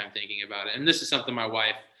lot of time thinking about it. And this is something my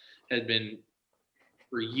wife had been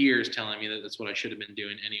for years telling me that that's what I should have been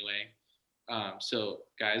doing anyway. So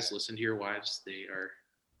guys, listen to your wives.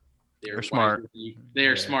 They're smart. They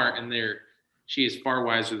are smart, and she is far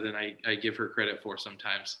wiser than I give her credit for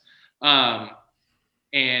sometimes.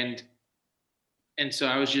 And so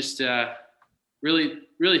I was just really,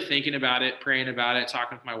 really thinking about it, praying about it,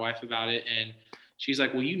 talking with my wife about it. And she's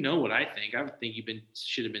like, well, what I think. I think you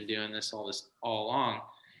should have been doing this all along.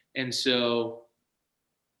 And so,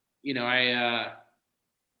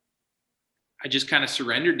 I just kind of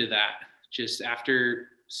surrendered to that, just after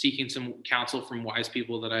seeking some counsel from wise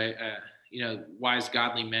people that wise,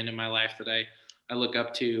 godly men in my life that I look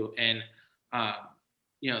up to, and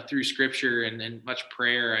through scripture and much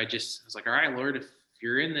prayer, I was like, all right, Lord, if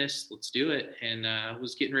you're in this, let's do it. And I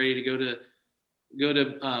was getting ready to go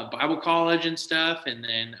to Bible college and stuff, and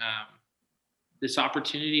then this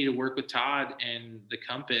opportunity to work with Todd and the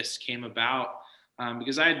Compass came about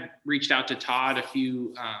because I had reached out to Todd about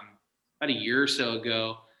a year or so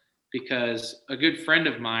ago, because a good friend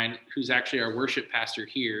of mine, who's actually our worship pastor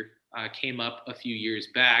here, came up a few years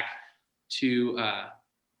back to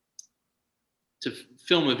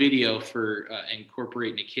film a video for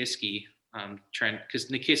Incorporate Nikiski, because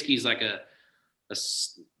Nikiski is like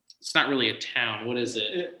it's not really a town. What is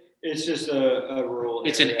it? It's just a rural.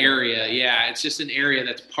 It's an area. Yeah, it's just an area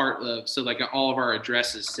that's part of. So like all of our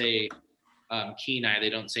addresses say Kenai.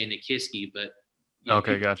 They don't say Nikiski, but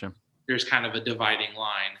okay, gotcha. There's kind of a dividing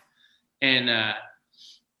line, and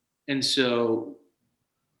so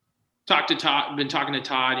talked to Todd. Been talking to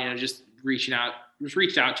Todd. Just reached out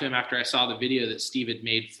to him after I saw the video that Steve had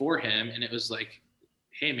made for him, and it was like,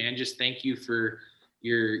 hey man, just thank you for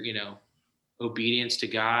your obedience to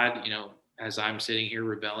God, as I'm sitting here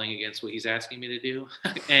rebelling against what he's asking me to do.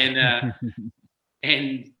 and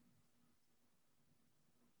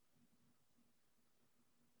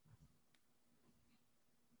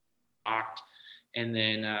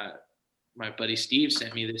then my buddy Steve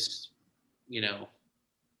sent me this,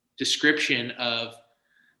 description of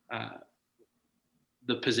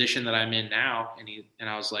the position that I'm in now. And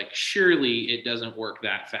I was like, surely it doesn't work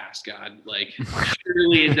that fast, God. Like,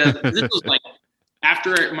 surely it doesn't. This was like,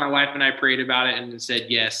 after my wife and I prayed about it and said,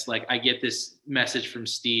 yes, like I get this message from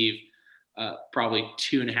Steve, probably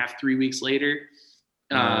 2.5, 3 weeks later.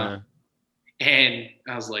 And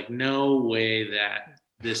I was like, no way that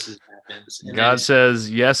this has happened. And God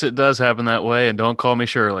says, yes, it does happen that way. And don't call me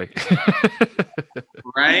Shirley.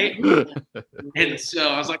 Right. And so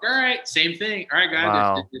I was like, all right, same thing. All right, God,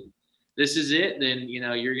 wow. if this is it, then,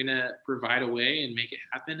 you're going to provide a way and make it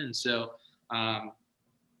happen. And so,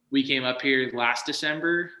 we came up here last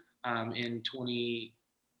December in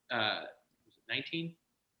 2019.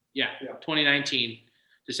 Yeah, 2019,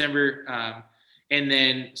 December. And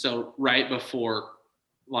then, so right before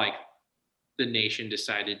like the nation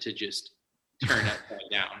decided to just turn upside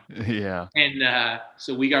down. Yeah. And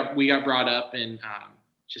so we got brought up and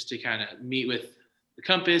just to kind of meet with the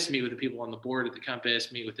Compass, meet with the people on the board at the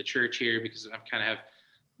Compass, meet with the church here, because I kind of have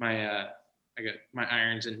I got my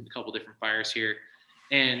irons in a couple different fires here.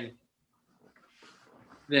 And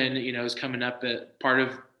then, it's coming up part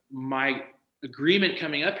of my agreement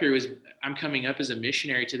coming up here was I'm coming up as a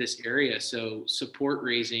missionary to this area. So support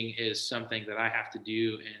raising is something that I have to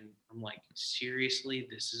do. And I'm like, seriously,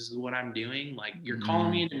 this is what I'm doing? Like, you're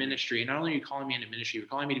calling me into ministry. And not only are you calling me into ministry, you're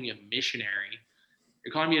calling me to be a missionary.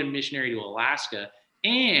 You're calling me a missionary to Alaska.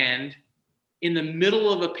 And in the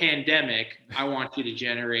middle of a pandemic, I want you to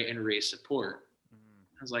generate and raise support.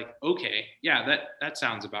 I was like, okay, yeah, that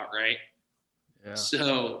sounds about right. Yeah.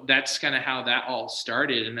 So that's kind of how that all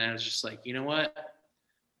started. And I was just like, you know what?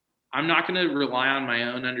 I'm not going to rely on my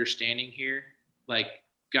own understanding here. Like,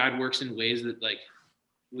 God works in ways that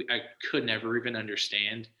I could never even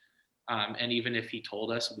understand. And even if he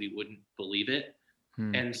told us, we wouldn't believe it.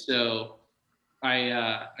 And so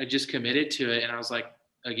I just committed to it. And I was like,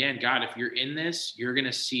 again, God, if you're in this, you're going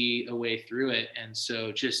to see a way through it. And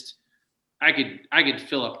so I could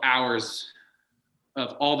fill up hours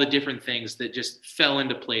of all the different things that just fell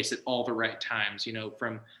into place at all the right times,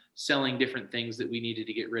 from selling different things that we needed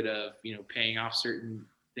to get rid of, paying off certain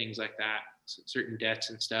things like that, certain debts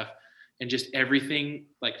and stuff. And just everything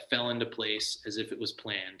fell into place as if it was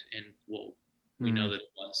planned. And we know that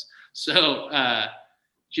it was. So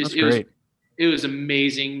it was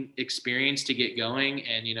amazing experience to get going.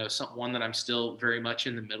 And, one that I'm still very much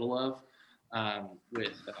in the middle of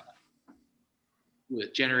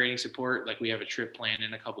with generating support. Like, we have a trip planned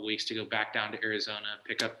in a couple of weeks to go back down to Arizona,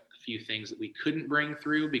 pick up a few things that we couldn't bring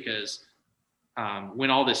through because when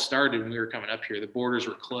all this started, when we were coming up here, the borders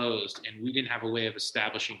were closed and we didn't have a way of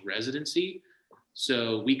establishing residency.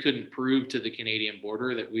 So we couldn't prove to the Canadian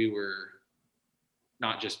border that we were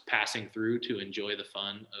not just passing through to enjoy the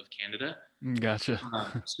fun of Canada. Gotcha.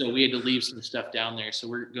 So we had to leave some stuff down there. So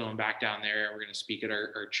we're going back down there. We're going to speak at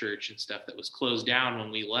our church and stuff that was closed down when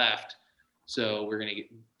we left. So we're going to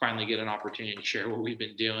finally get an opportunity to share what we've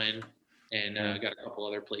been doing, and got a couple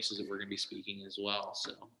other places that we're going to be speaking as well.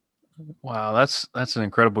 So, wow, that's an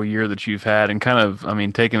incredible year that you've had, and kind of,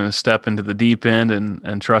 taking a step into the deep end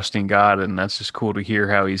and trusting God, and that's just cool to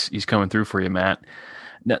hear how he's coming through for you, Matt.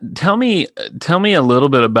 Now, tell me a little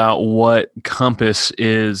bit about what Compass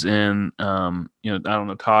is, and I don't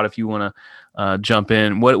know, Todd, if you want to jump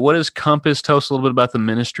in. What is Compass? Tell us a little bit about the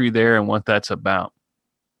ministry there and what that's about.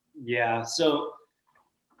 Yeah, so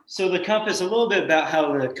the Compass, a little bit about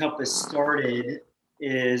how the Compass started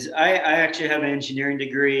is I actually have an engineering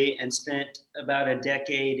degree and spent about a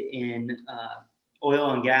decade in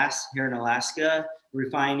oil and gas here in Alaska,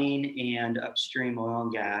 refining and upstream oil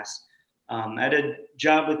and gas. I had a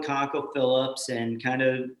job with ConocoPhillips and kind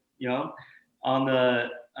of, on the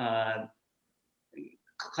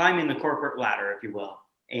climbing the corporate ladder, if you will.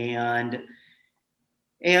 And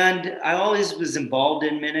I always was involved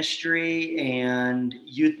in ministry and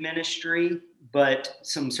youth ministry, but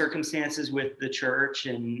some circumstances with the church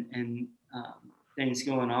and things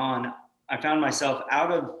going on, I found myself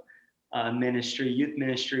out of youth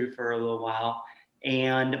ministry for a little while.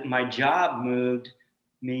 And my job moved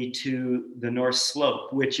me to the North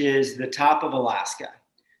Slope, which is the top of Alaska.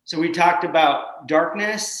 So we talked about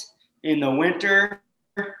darkness in the winter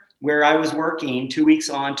where I was working 2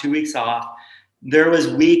 weeks on, 2 weeks off. There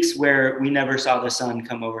was weeks where we never saw the sun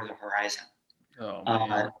come over the horizon.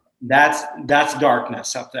 Oh, that's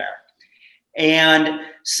darkness up there. And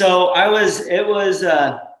so it was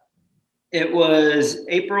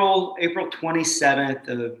April 27th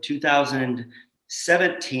of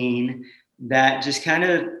 2017 that just kind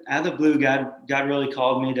of out of the blue, God really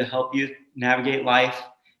called me to help youth navigate life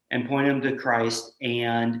and point them to Christ.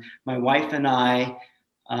 And my wife and I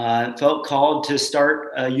felt called to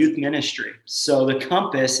start a youth ministry. So the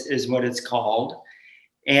Compass is what it's called.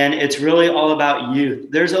 And it's really all about youth.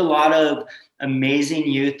 There's a lot of amazing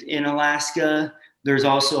youth in Alaska. There's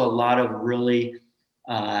also a lot of really,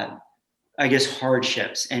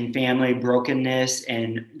 hardships and family brokenness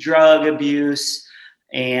and drug abuse.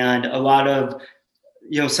 And a lot of,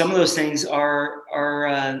 some of those things are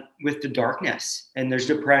with the darkness, and there's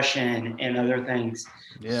depression and other things.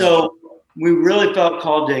 Yeah. So we really felt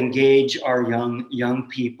called to engage our young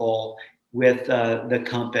people with the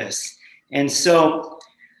Compass. And so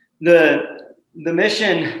the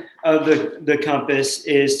mission of the Compass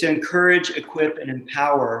is to encourage, equip, and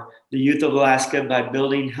empower the youth of Alaska by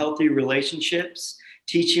building healthy relationships,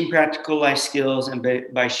 teaching practical life skills, and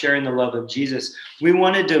by sharing the love of Jesus. We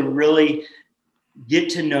wanted to really get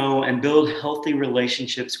to know and build healthy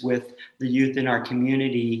relationships with the youth in our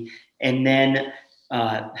community, and then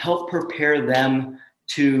help prepare them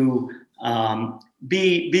to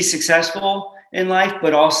be successful in life,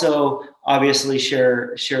 but also obviously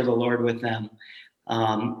share the Lord with them.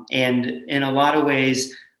 And in a lot of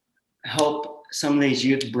ways, help some of these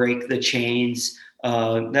youth break the chains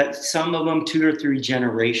that some of them 2 or 3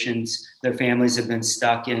 generations, their families have been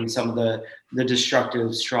stuck in some of the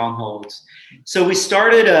destructive strongholds. So we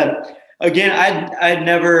started again, I'd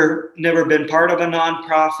never been part of a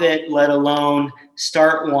nonprofit, let alone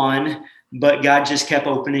start one, but God just kept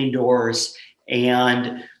opening doors.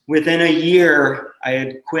 And within a year, I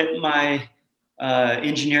had quit my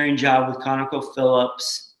engineering job with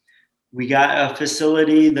ConocoPhillips. We got a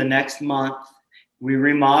facility the next month. We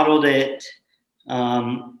remodeled it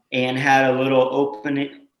and had a little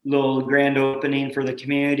grand opening for the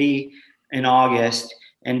community in August.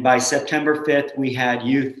 And by September 5th, we had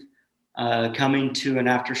youth coming to an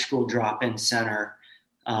after-school drop-in center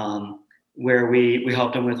where we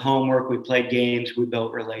helped them with homework, we played games, we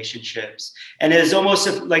built relationships. And it's almost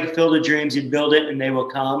like a field of dreams. You build it and they will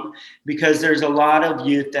come, because there's a lot of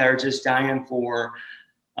youth that are just dying for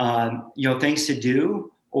things to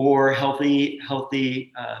do or healthy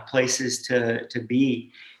places to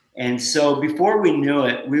be. And so before we knew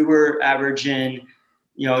it, we were averaging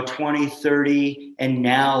 20, 30, and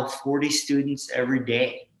now 40 students every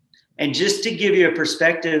day. And just to give you a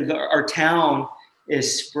perspective, our town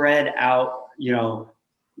is spread out,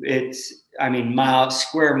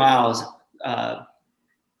 square miles.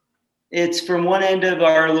 It's from one end of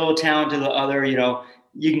our little town to the other,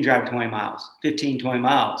 you can drive 20 miles.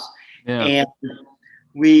 Yeah. And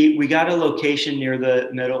we got a location near the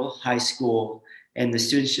middle high school, and the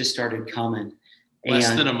students just started coming.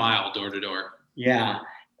 Less than a mile door to door. Yeah.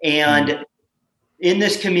 And in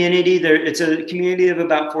this community, it's a community of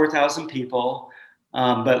about 4,000 people.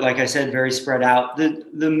 But like I said, very spread out.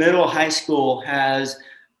 The middle high school has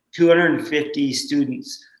 250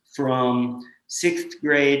 students from 6th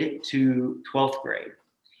grade to 12th grade.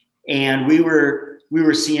 And we were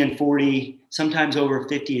seeing 40, sometimes over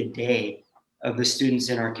 50 a day of the students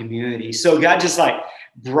in our community. So God just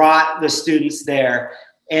brought the students there.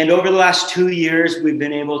 And over the last 2 years, we've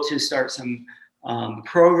been able to start some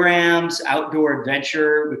programs, outdoor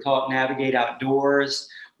adventure. We call it Navigate Outdoors.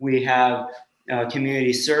 We have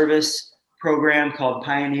community service program called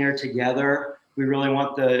Pioneer Together. We really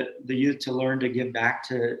want the youth to learn to give back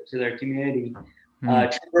to their community.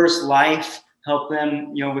 Traverse Life, help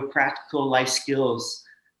them, with practical life skills,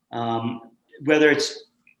 whether it's,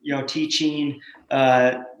 teaching,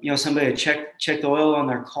 somebody to check the oil on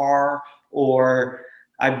their car, or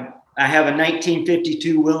I have a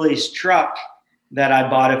 1952 Willys truck that I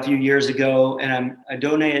bought a few years ago, and I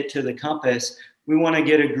donate it to the Compass. We want to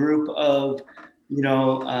get a group of,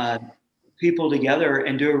 people together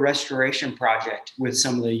and do a restoration project with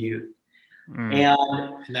some of the youth.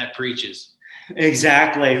 And that preaches.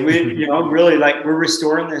 Exactly. We, really, like, we're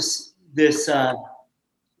restoring this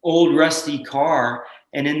old rusty car,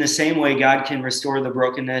 and in the same way, God can restore the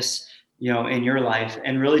brokenness, in your life,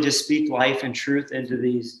 and really just speak life and truth into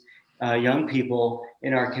these young people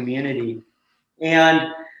in our community.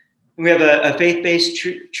 And we have a faith-based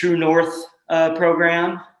True North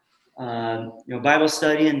program, Bible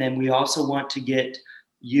study, and then we also want to get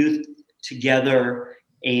youth together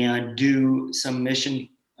and do some mission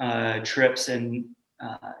trips and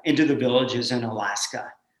into the villages in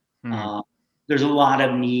Alaska. There's a lot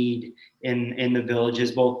of need in the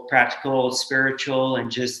villages, both practical, spiritual, and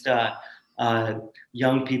just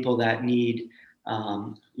young people that need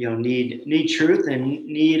truth and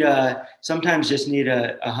need sometimes just need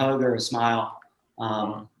a hug or a smile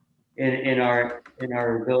in our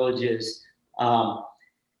villages,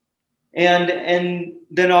 and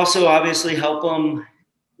then also obviously help them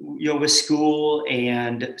with school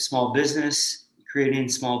and small business, creating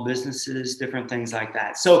small businesses, different things like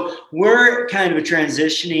that. So we're kind of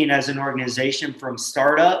transitioning as an organization from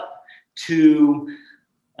startup to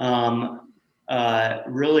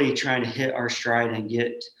really trying to hit our stride and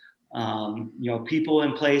get people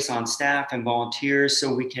in place on staff and volunteers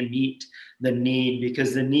so we can meet the need,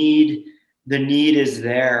 because the need is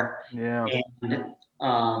there. Yeah.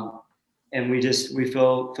 And we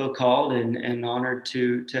feel called and honored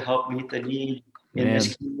to help meet the need in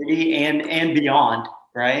this community and beyond,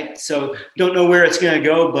 right? So don't know where it's going to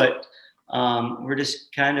go, but we're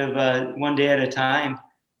just kind of one day at a time,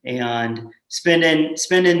 and spending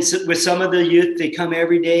with some of the youth. They come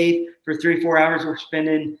every day for 3-4 hours. We're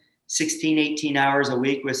spending 16, 18 hours a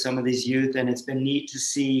week with some of these youth, and it's been neat to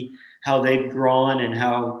see how they've grown and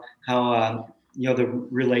how the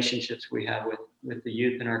relationships we have with the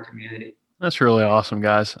youth in our community. That's really awesome,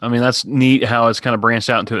 guys. I mean, that's neat how it's kind of branched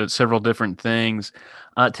out into several different things.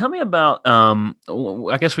 Tell me about,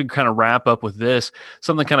 I guess we can kind of wrap up with this.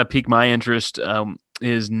 Something that kind of piqued my interest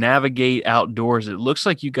is Navigate Outdoors. It looks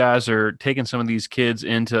like you guys are taking some of these kids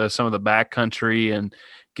into some of the backcountry and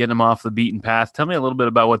getting them off the beaten path. Tell me a little bit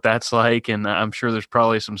about what that's like, and I'm sure there's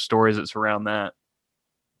probably some stories that surround that.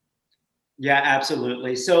 Yeah,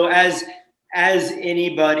 absolutely. So as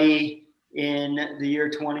anybody in the year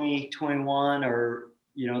 2021 or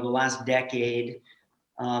the last decade,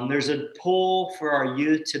 there's a pull for our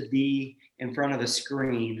youth to be in front of a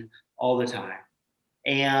screen all the time.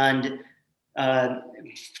 And to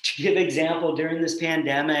give example, during this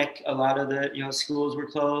pandemic, a lot of the schools were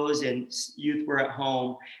closed and youth were at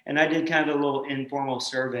home. And I did kind of a little informal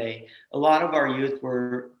survey. A lot of our youth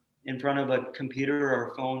were in front of a computer or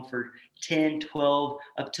a phone for 10, 12,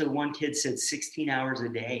 up to one kid said 16 hours a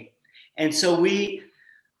day. And so we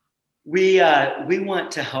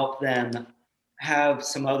want to help them have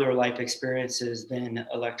some other life experiences than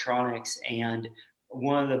electronics. And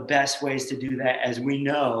one of the best ways to do that, as we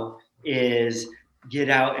know, is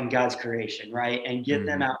get out in God's creation, right? And get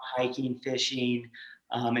them out hiking, fishing,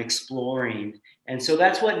 exploring. And so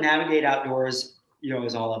that's what Navigate Outdoors,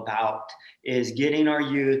 is all about, is getting our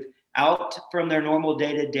youth out from their normal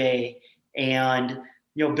day-to-day and,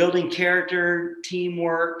 building character,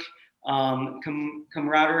 teamwork,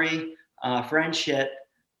 camaraderie, friendship,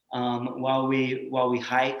 while we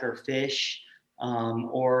hike or fish,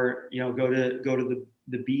 or go to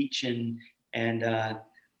the beach and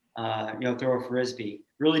throw a frisbee.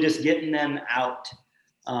 Really just getting them out.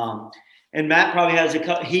 And Matt probably has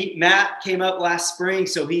Matt came up last spring,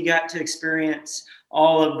 so he got to experience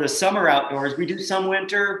all of the summer outdoors. We do some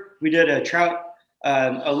winter. We did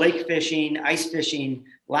a lake fishing, ice fishing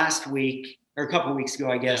last week, or a couple of weeks ago,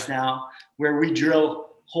 I guess now, where we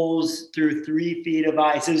drill holes through 3 feet of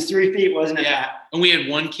ice. It was 3 feet, wasn't it? Yeah. And we had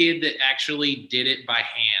one kid that actually did it by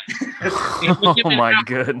hand. Oh my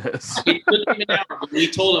goodness. It took him an hour, but we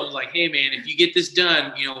told him, like, hey man, if you get this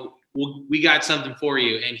done, we got something for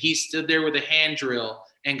you. And he stood there with a hand drill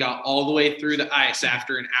and got all the way through the ice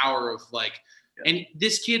after an hour of and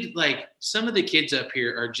this kid, some of the kids up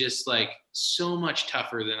here are just so much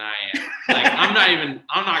tougher than I am. I'm not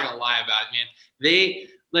gonna lie about it, man. They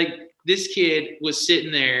this kid was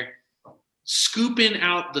sitting there scooping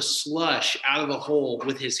out the slush out of the hole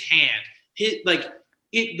with his hand.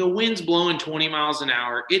 The wind's blowing 20 miles an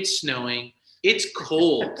hour. It's snowing. It's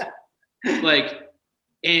cold.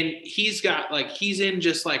 And he's got he's in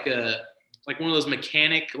just one of those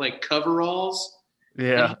mechanic coveralls.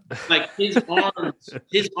 Yeah. And,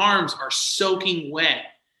 his arms are soaking wet.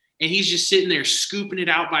 And he's just sitting there scooping it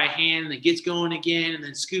out by hand, and it gets going again, and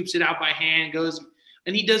then scoops it out by hand,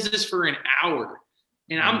 and he does this for an hour.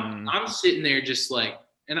 And I'm sitting there just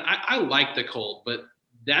and I like the cold, but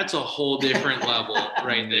that's a whole different level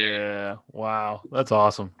right there. Yeah. Wow. That's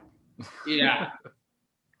awesome. Yeah.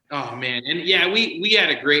 Oh man. And yeah, we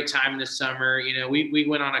had a great time this summer. You know, we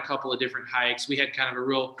went on a couple of different hikes. We had kind of a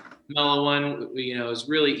real mellow one, it was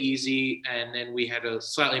really easy. And then we had a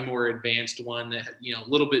slightly more advanced one that, a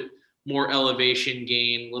little bit more elevation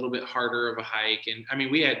gain, a little bit harder of a hike. And I mean,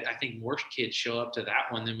 we had, I think, more kids show up to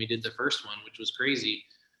that one than we did the first one, which was crazy.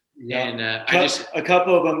 Yeah. And a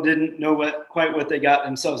couple of them didn't know quite what they got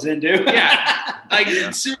themselves into. Yeah.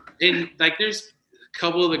 There's a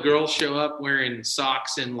couple of the girls show up wearing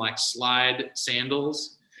socks and slide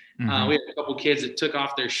sandals. Mm-hmm. We had a couple kids that took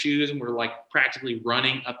off their shoes and were practically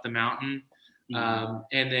running up the mountain. Mm-hmm.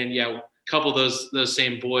 And then, a couple of those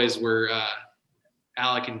same boys were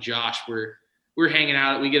Alec and Josh we're hanging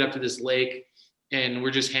out. We get up to this lake and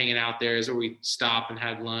we're just hanging out there. Is where we stop and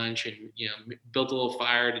had lunch and, built a little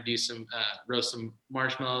fire to do some, roast some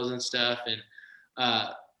marshmallows and stuff. And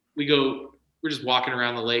we're just walking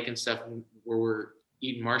around the lake and stuff where we're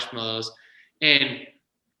eating marshmallows. And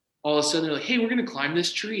all of a sudden they're like, hey, we're going to climb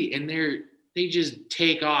this tree. And they just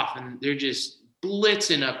take off and they're just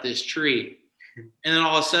blitzing up this tree. And then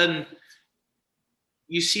all of a sudden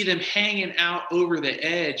you see them hanging out over the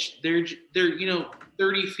edge. They're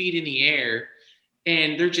 30 feet in the air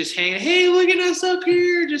and they're just hanging. Hey, look at us up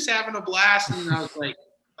here, just having a blast. And I was like,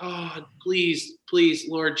 oh, please,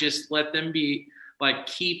 Lord, just let them be.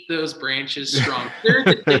 Keep those branches strong. They're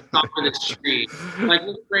at the top of this tree.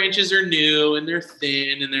 The branches are new and they're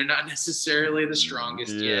thin and they're not necessarily the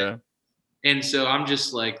strongest yet. And so I'm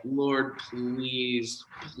just like, Lord, please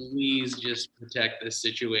just protect this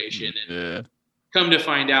situation. And come to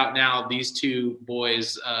find out now, these two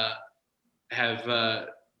boys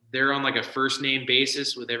they're on a first name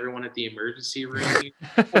basis with everyone at the emergency room.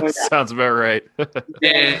 Sounds about right.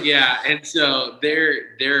 And so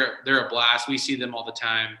they're a blast. We see them all the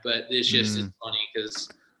time, but it's it's funny because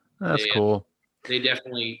that's cool. They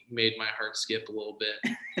definitely made my heart skip a little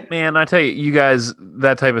bit. Man, I tell you guys,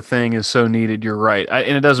 that type of thing is so needed. You're right.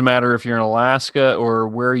 And it doesn't matter if you're in Alaska or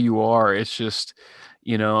where you are. It's just,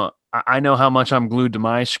 I know how much I'm glued to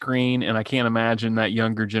my screen, and I can't imagine that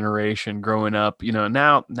younger generation growing up.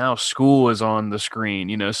 Now school is on the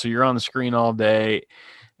screen, so you're on the screen all day.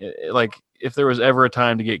 If there was ever a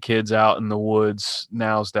time to get kids out in the woods,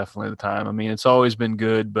 now's definitely the time. I mean, it's always been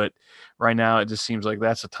good, but right now it just seems like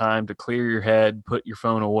that's a time to clear your head, put your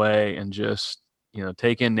phone away, and just,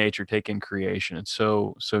 take in nature, take in creation. It's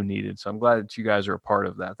so needed. So I'm glad that you guys are a part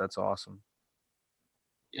of that. That's awesome.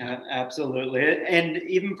 Yeah, absolutely. And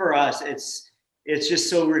even for us, it's just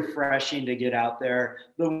so refreshing to get out there.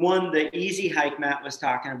 The easy hike Matt was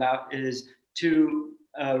talking about is to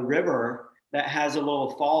a river that has a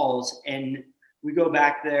little falls, and we go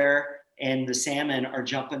back there and the salmon are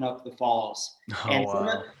jumping up the falls. Oh, and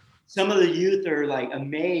wow. some of the youth are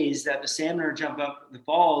amazed that the salmon are jumping up the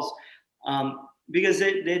falls because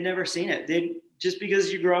they'd never seen it. Just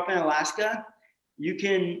because you grow up in Alaska, you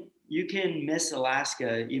can miss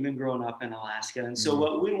Alaska, even growing up in Alaska. And so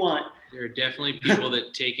what we want... There are definitely people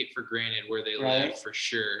that take it for granted where they live, for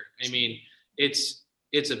sure. I mean, it's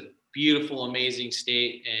a beautiful, amazing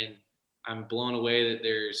state, and I'm blown away that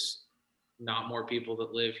there's not more people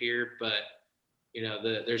that live here. But,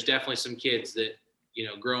 there's definitely some kids that,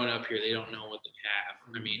 growing up here, they don't know what they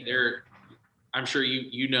have. I mean, I'm sure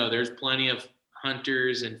there's plenty of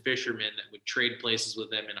hunters and fishermen that would trade places with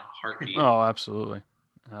them in a heartbeat. Oh, absolutely.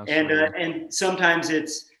 And sometimes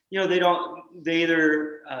it's they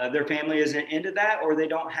either their family isn't into that, or they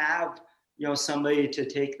don't have somebody to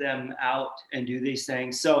take them out and do these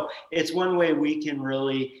things. So it's one way we can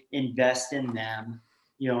really invest in them,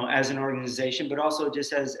 as an organization, but also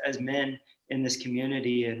just as men in this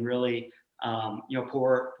community, and really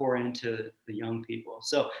pour into the young people.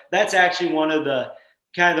 So that's actually one of the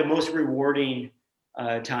kind of the most rewarding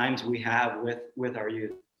times we have with our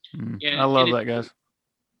youth. I love that, guys.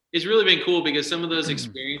 It's really been cool because some of those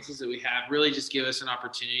experiences that we have really just give us an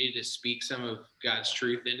opportunity to speak some of God's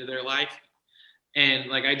truth into their life.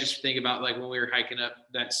 And I just think about when we were hiking up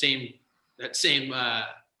that same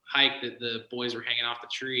hike that the boys were hanging off the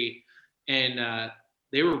tree, and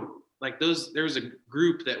they were like those. There was a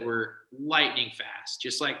group that were lightning fast,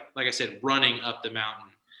 just like I said, running up the mountain.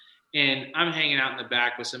 And I'm hanging out in the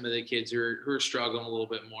back with some of the kids who are struggling a little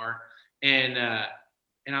bit more, and I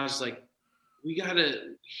was like,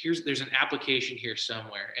 there's an application here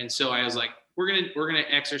somewhere. And so I was like, we're gonna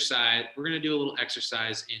exercise. We're gonna do a little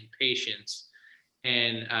exercise in patience,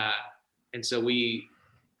 and so we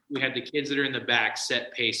had the kids that are in the back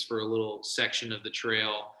set pace for a little section of the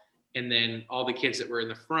trail, and then all the kids that were in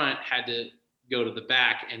the front had to go to the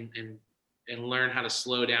back and learn how to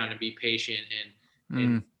slow down and be patient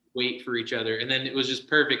and wait for each other. And then it was just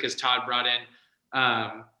perfect because Todd brought in,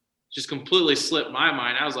 just completely slipped my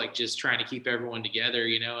mind. I was like just trying to keep everyone together,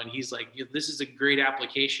 and he's like, this is a great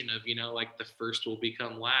application of, like the first will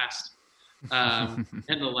become last. And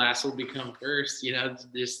the last will become first,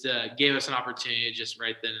 just gave us an opportunity to just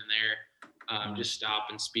right then and there, just stop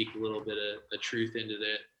and speak a little bit of the truth into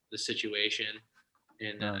the situation,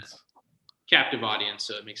 and captive audience.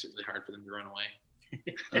 So it makes it really hard for them to run away.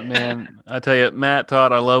 Man, I tell you, Matt,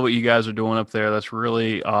 Todd, I love what you guys are doing up there. That's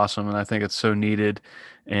really awesome. And I think it's so needed.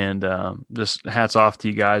 And just hats off to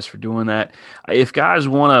you guys for doing that. If guys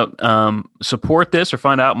want to support this or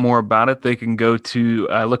find out more about it, they can go to,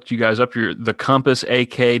 I looked you guys up here,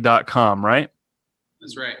 thecompassak.com, right?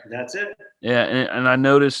 That's right. That's it. Yeah. And I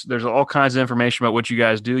noticed there's all kinds of information about what you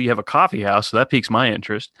guys do. You have a coffee house, so that piques my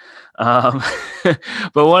interest. But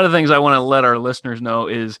one of the things I want to let our listeners know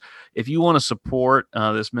is if you want to support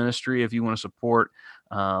this ministry, if you want to support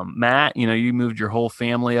Matt, you moved your whole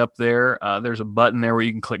family up there. There's a button there where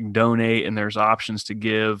you can click donate, and there's options to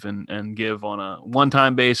give and give on a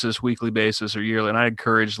one-time basis, weekly basis, or yearly. And I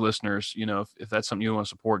encourage listeners, if that's something you want to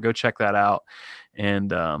support, go check that out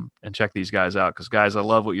and check these guys out. Because guys, I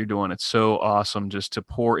love what you're doing. It's so awesome just to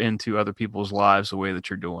pour into other people's lives the way that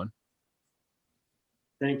you're doing.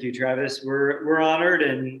 Thank you, Travis. We're honored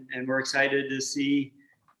and we're excited to see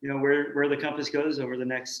where the Compass goes over the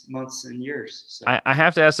next months and years. So. I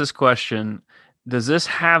have to ask this question. Does this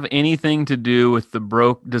have anything to do with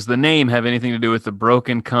does the name have anything to do with the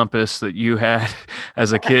broken compass that you had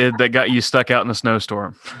as a kid that got you stuck out in a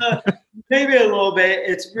snowstorm? Maybe a little bit.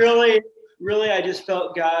 It's really, I just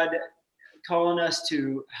felt God calling us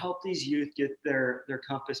to help these youth get their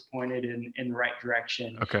compass pointed in the right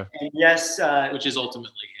direction. Okay. And yes. Which is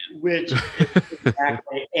ultimately him. Which,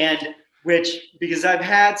 exactly. Because I've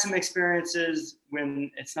had some experiences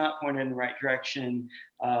when it's not pointed in the right direction,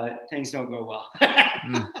 things don't go well.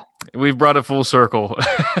 We've brought it full circle.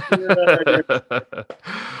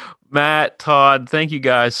 Matt, Todd, thank you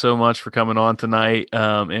guys so much for coming on tonight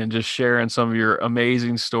and just sharing some of your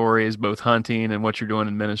amazing stories, both hunting and what you're doing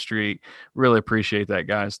in ministry. Really appreciate that,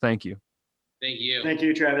 guys. Thank you. Thank you. Thank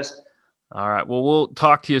you, Travis. All right. Well, we'll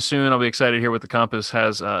talk to you soon. I'll be excited to hear what the Compass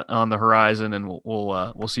has on the horizon, and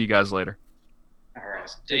we'll see you guys later. All right.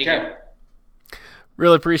 Take care.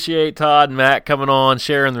 Really appreciate Todd and Matt coming on,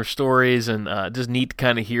 sharing their stories, and just neat to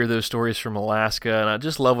kind of hear those stories from Alaska. And I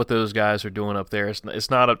just love what those guys are doing up there. It's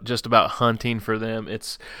not just about hunting for them.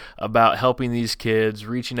 It's about helping these kids,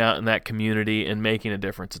 reaching out in that community and making a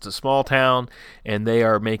difference. It's a small town, and they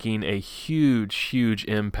are making a huge, huge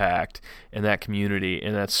impact in that community,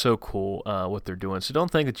 and that's so cool what they're doing. So don't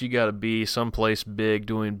think that you got to be someplace big,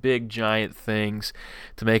 doing big, giant things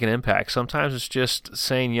to make an impact. Sometimes it's just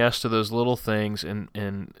saying yes to those little things and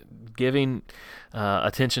giving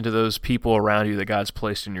attention to those people around you that God's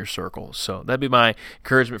placed in your circle. So that'd be my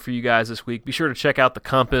encouragement for you guys this week. Be sure to check out the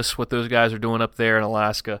Compass, what those guys are doing up there in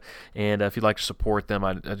Alaska, and if you'd like to support them,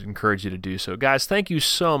 I'd encourage you to do so. Guys, thank you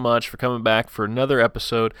so much for coming back for another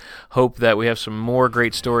episode. Hope that we have some more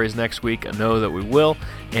great stories next week. I know that we will,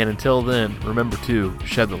 and until then, remember to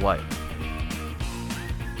shed the light.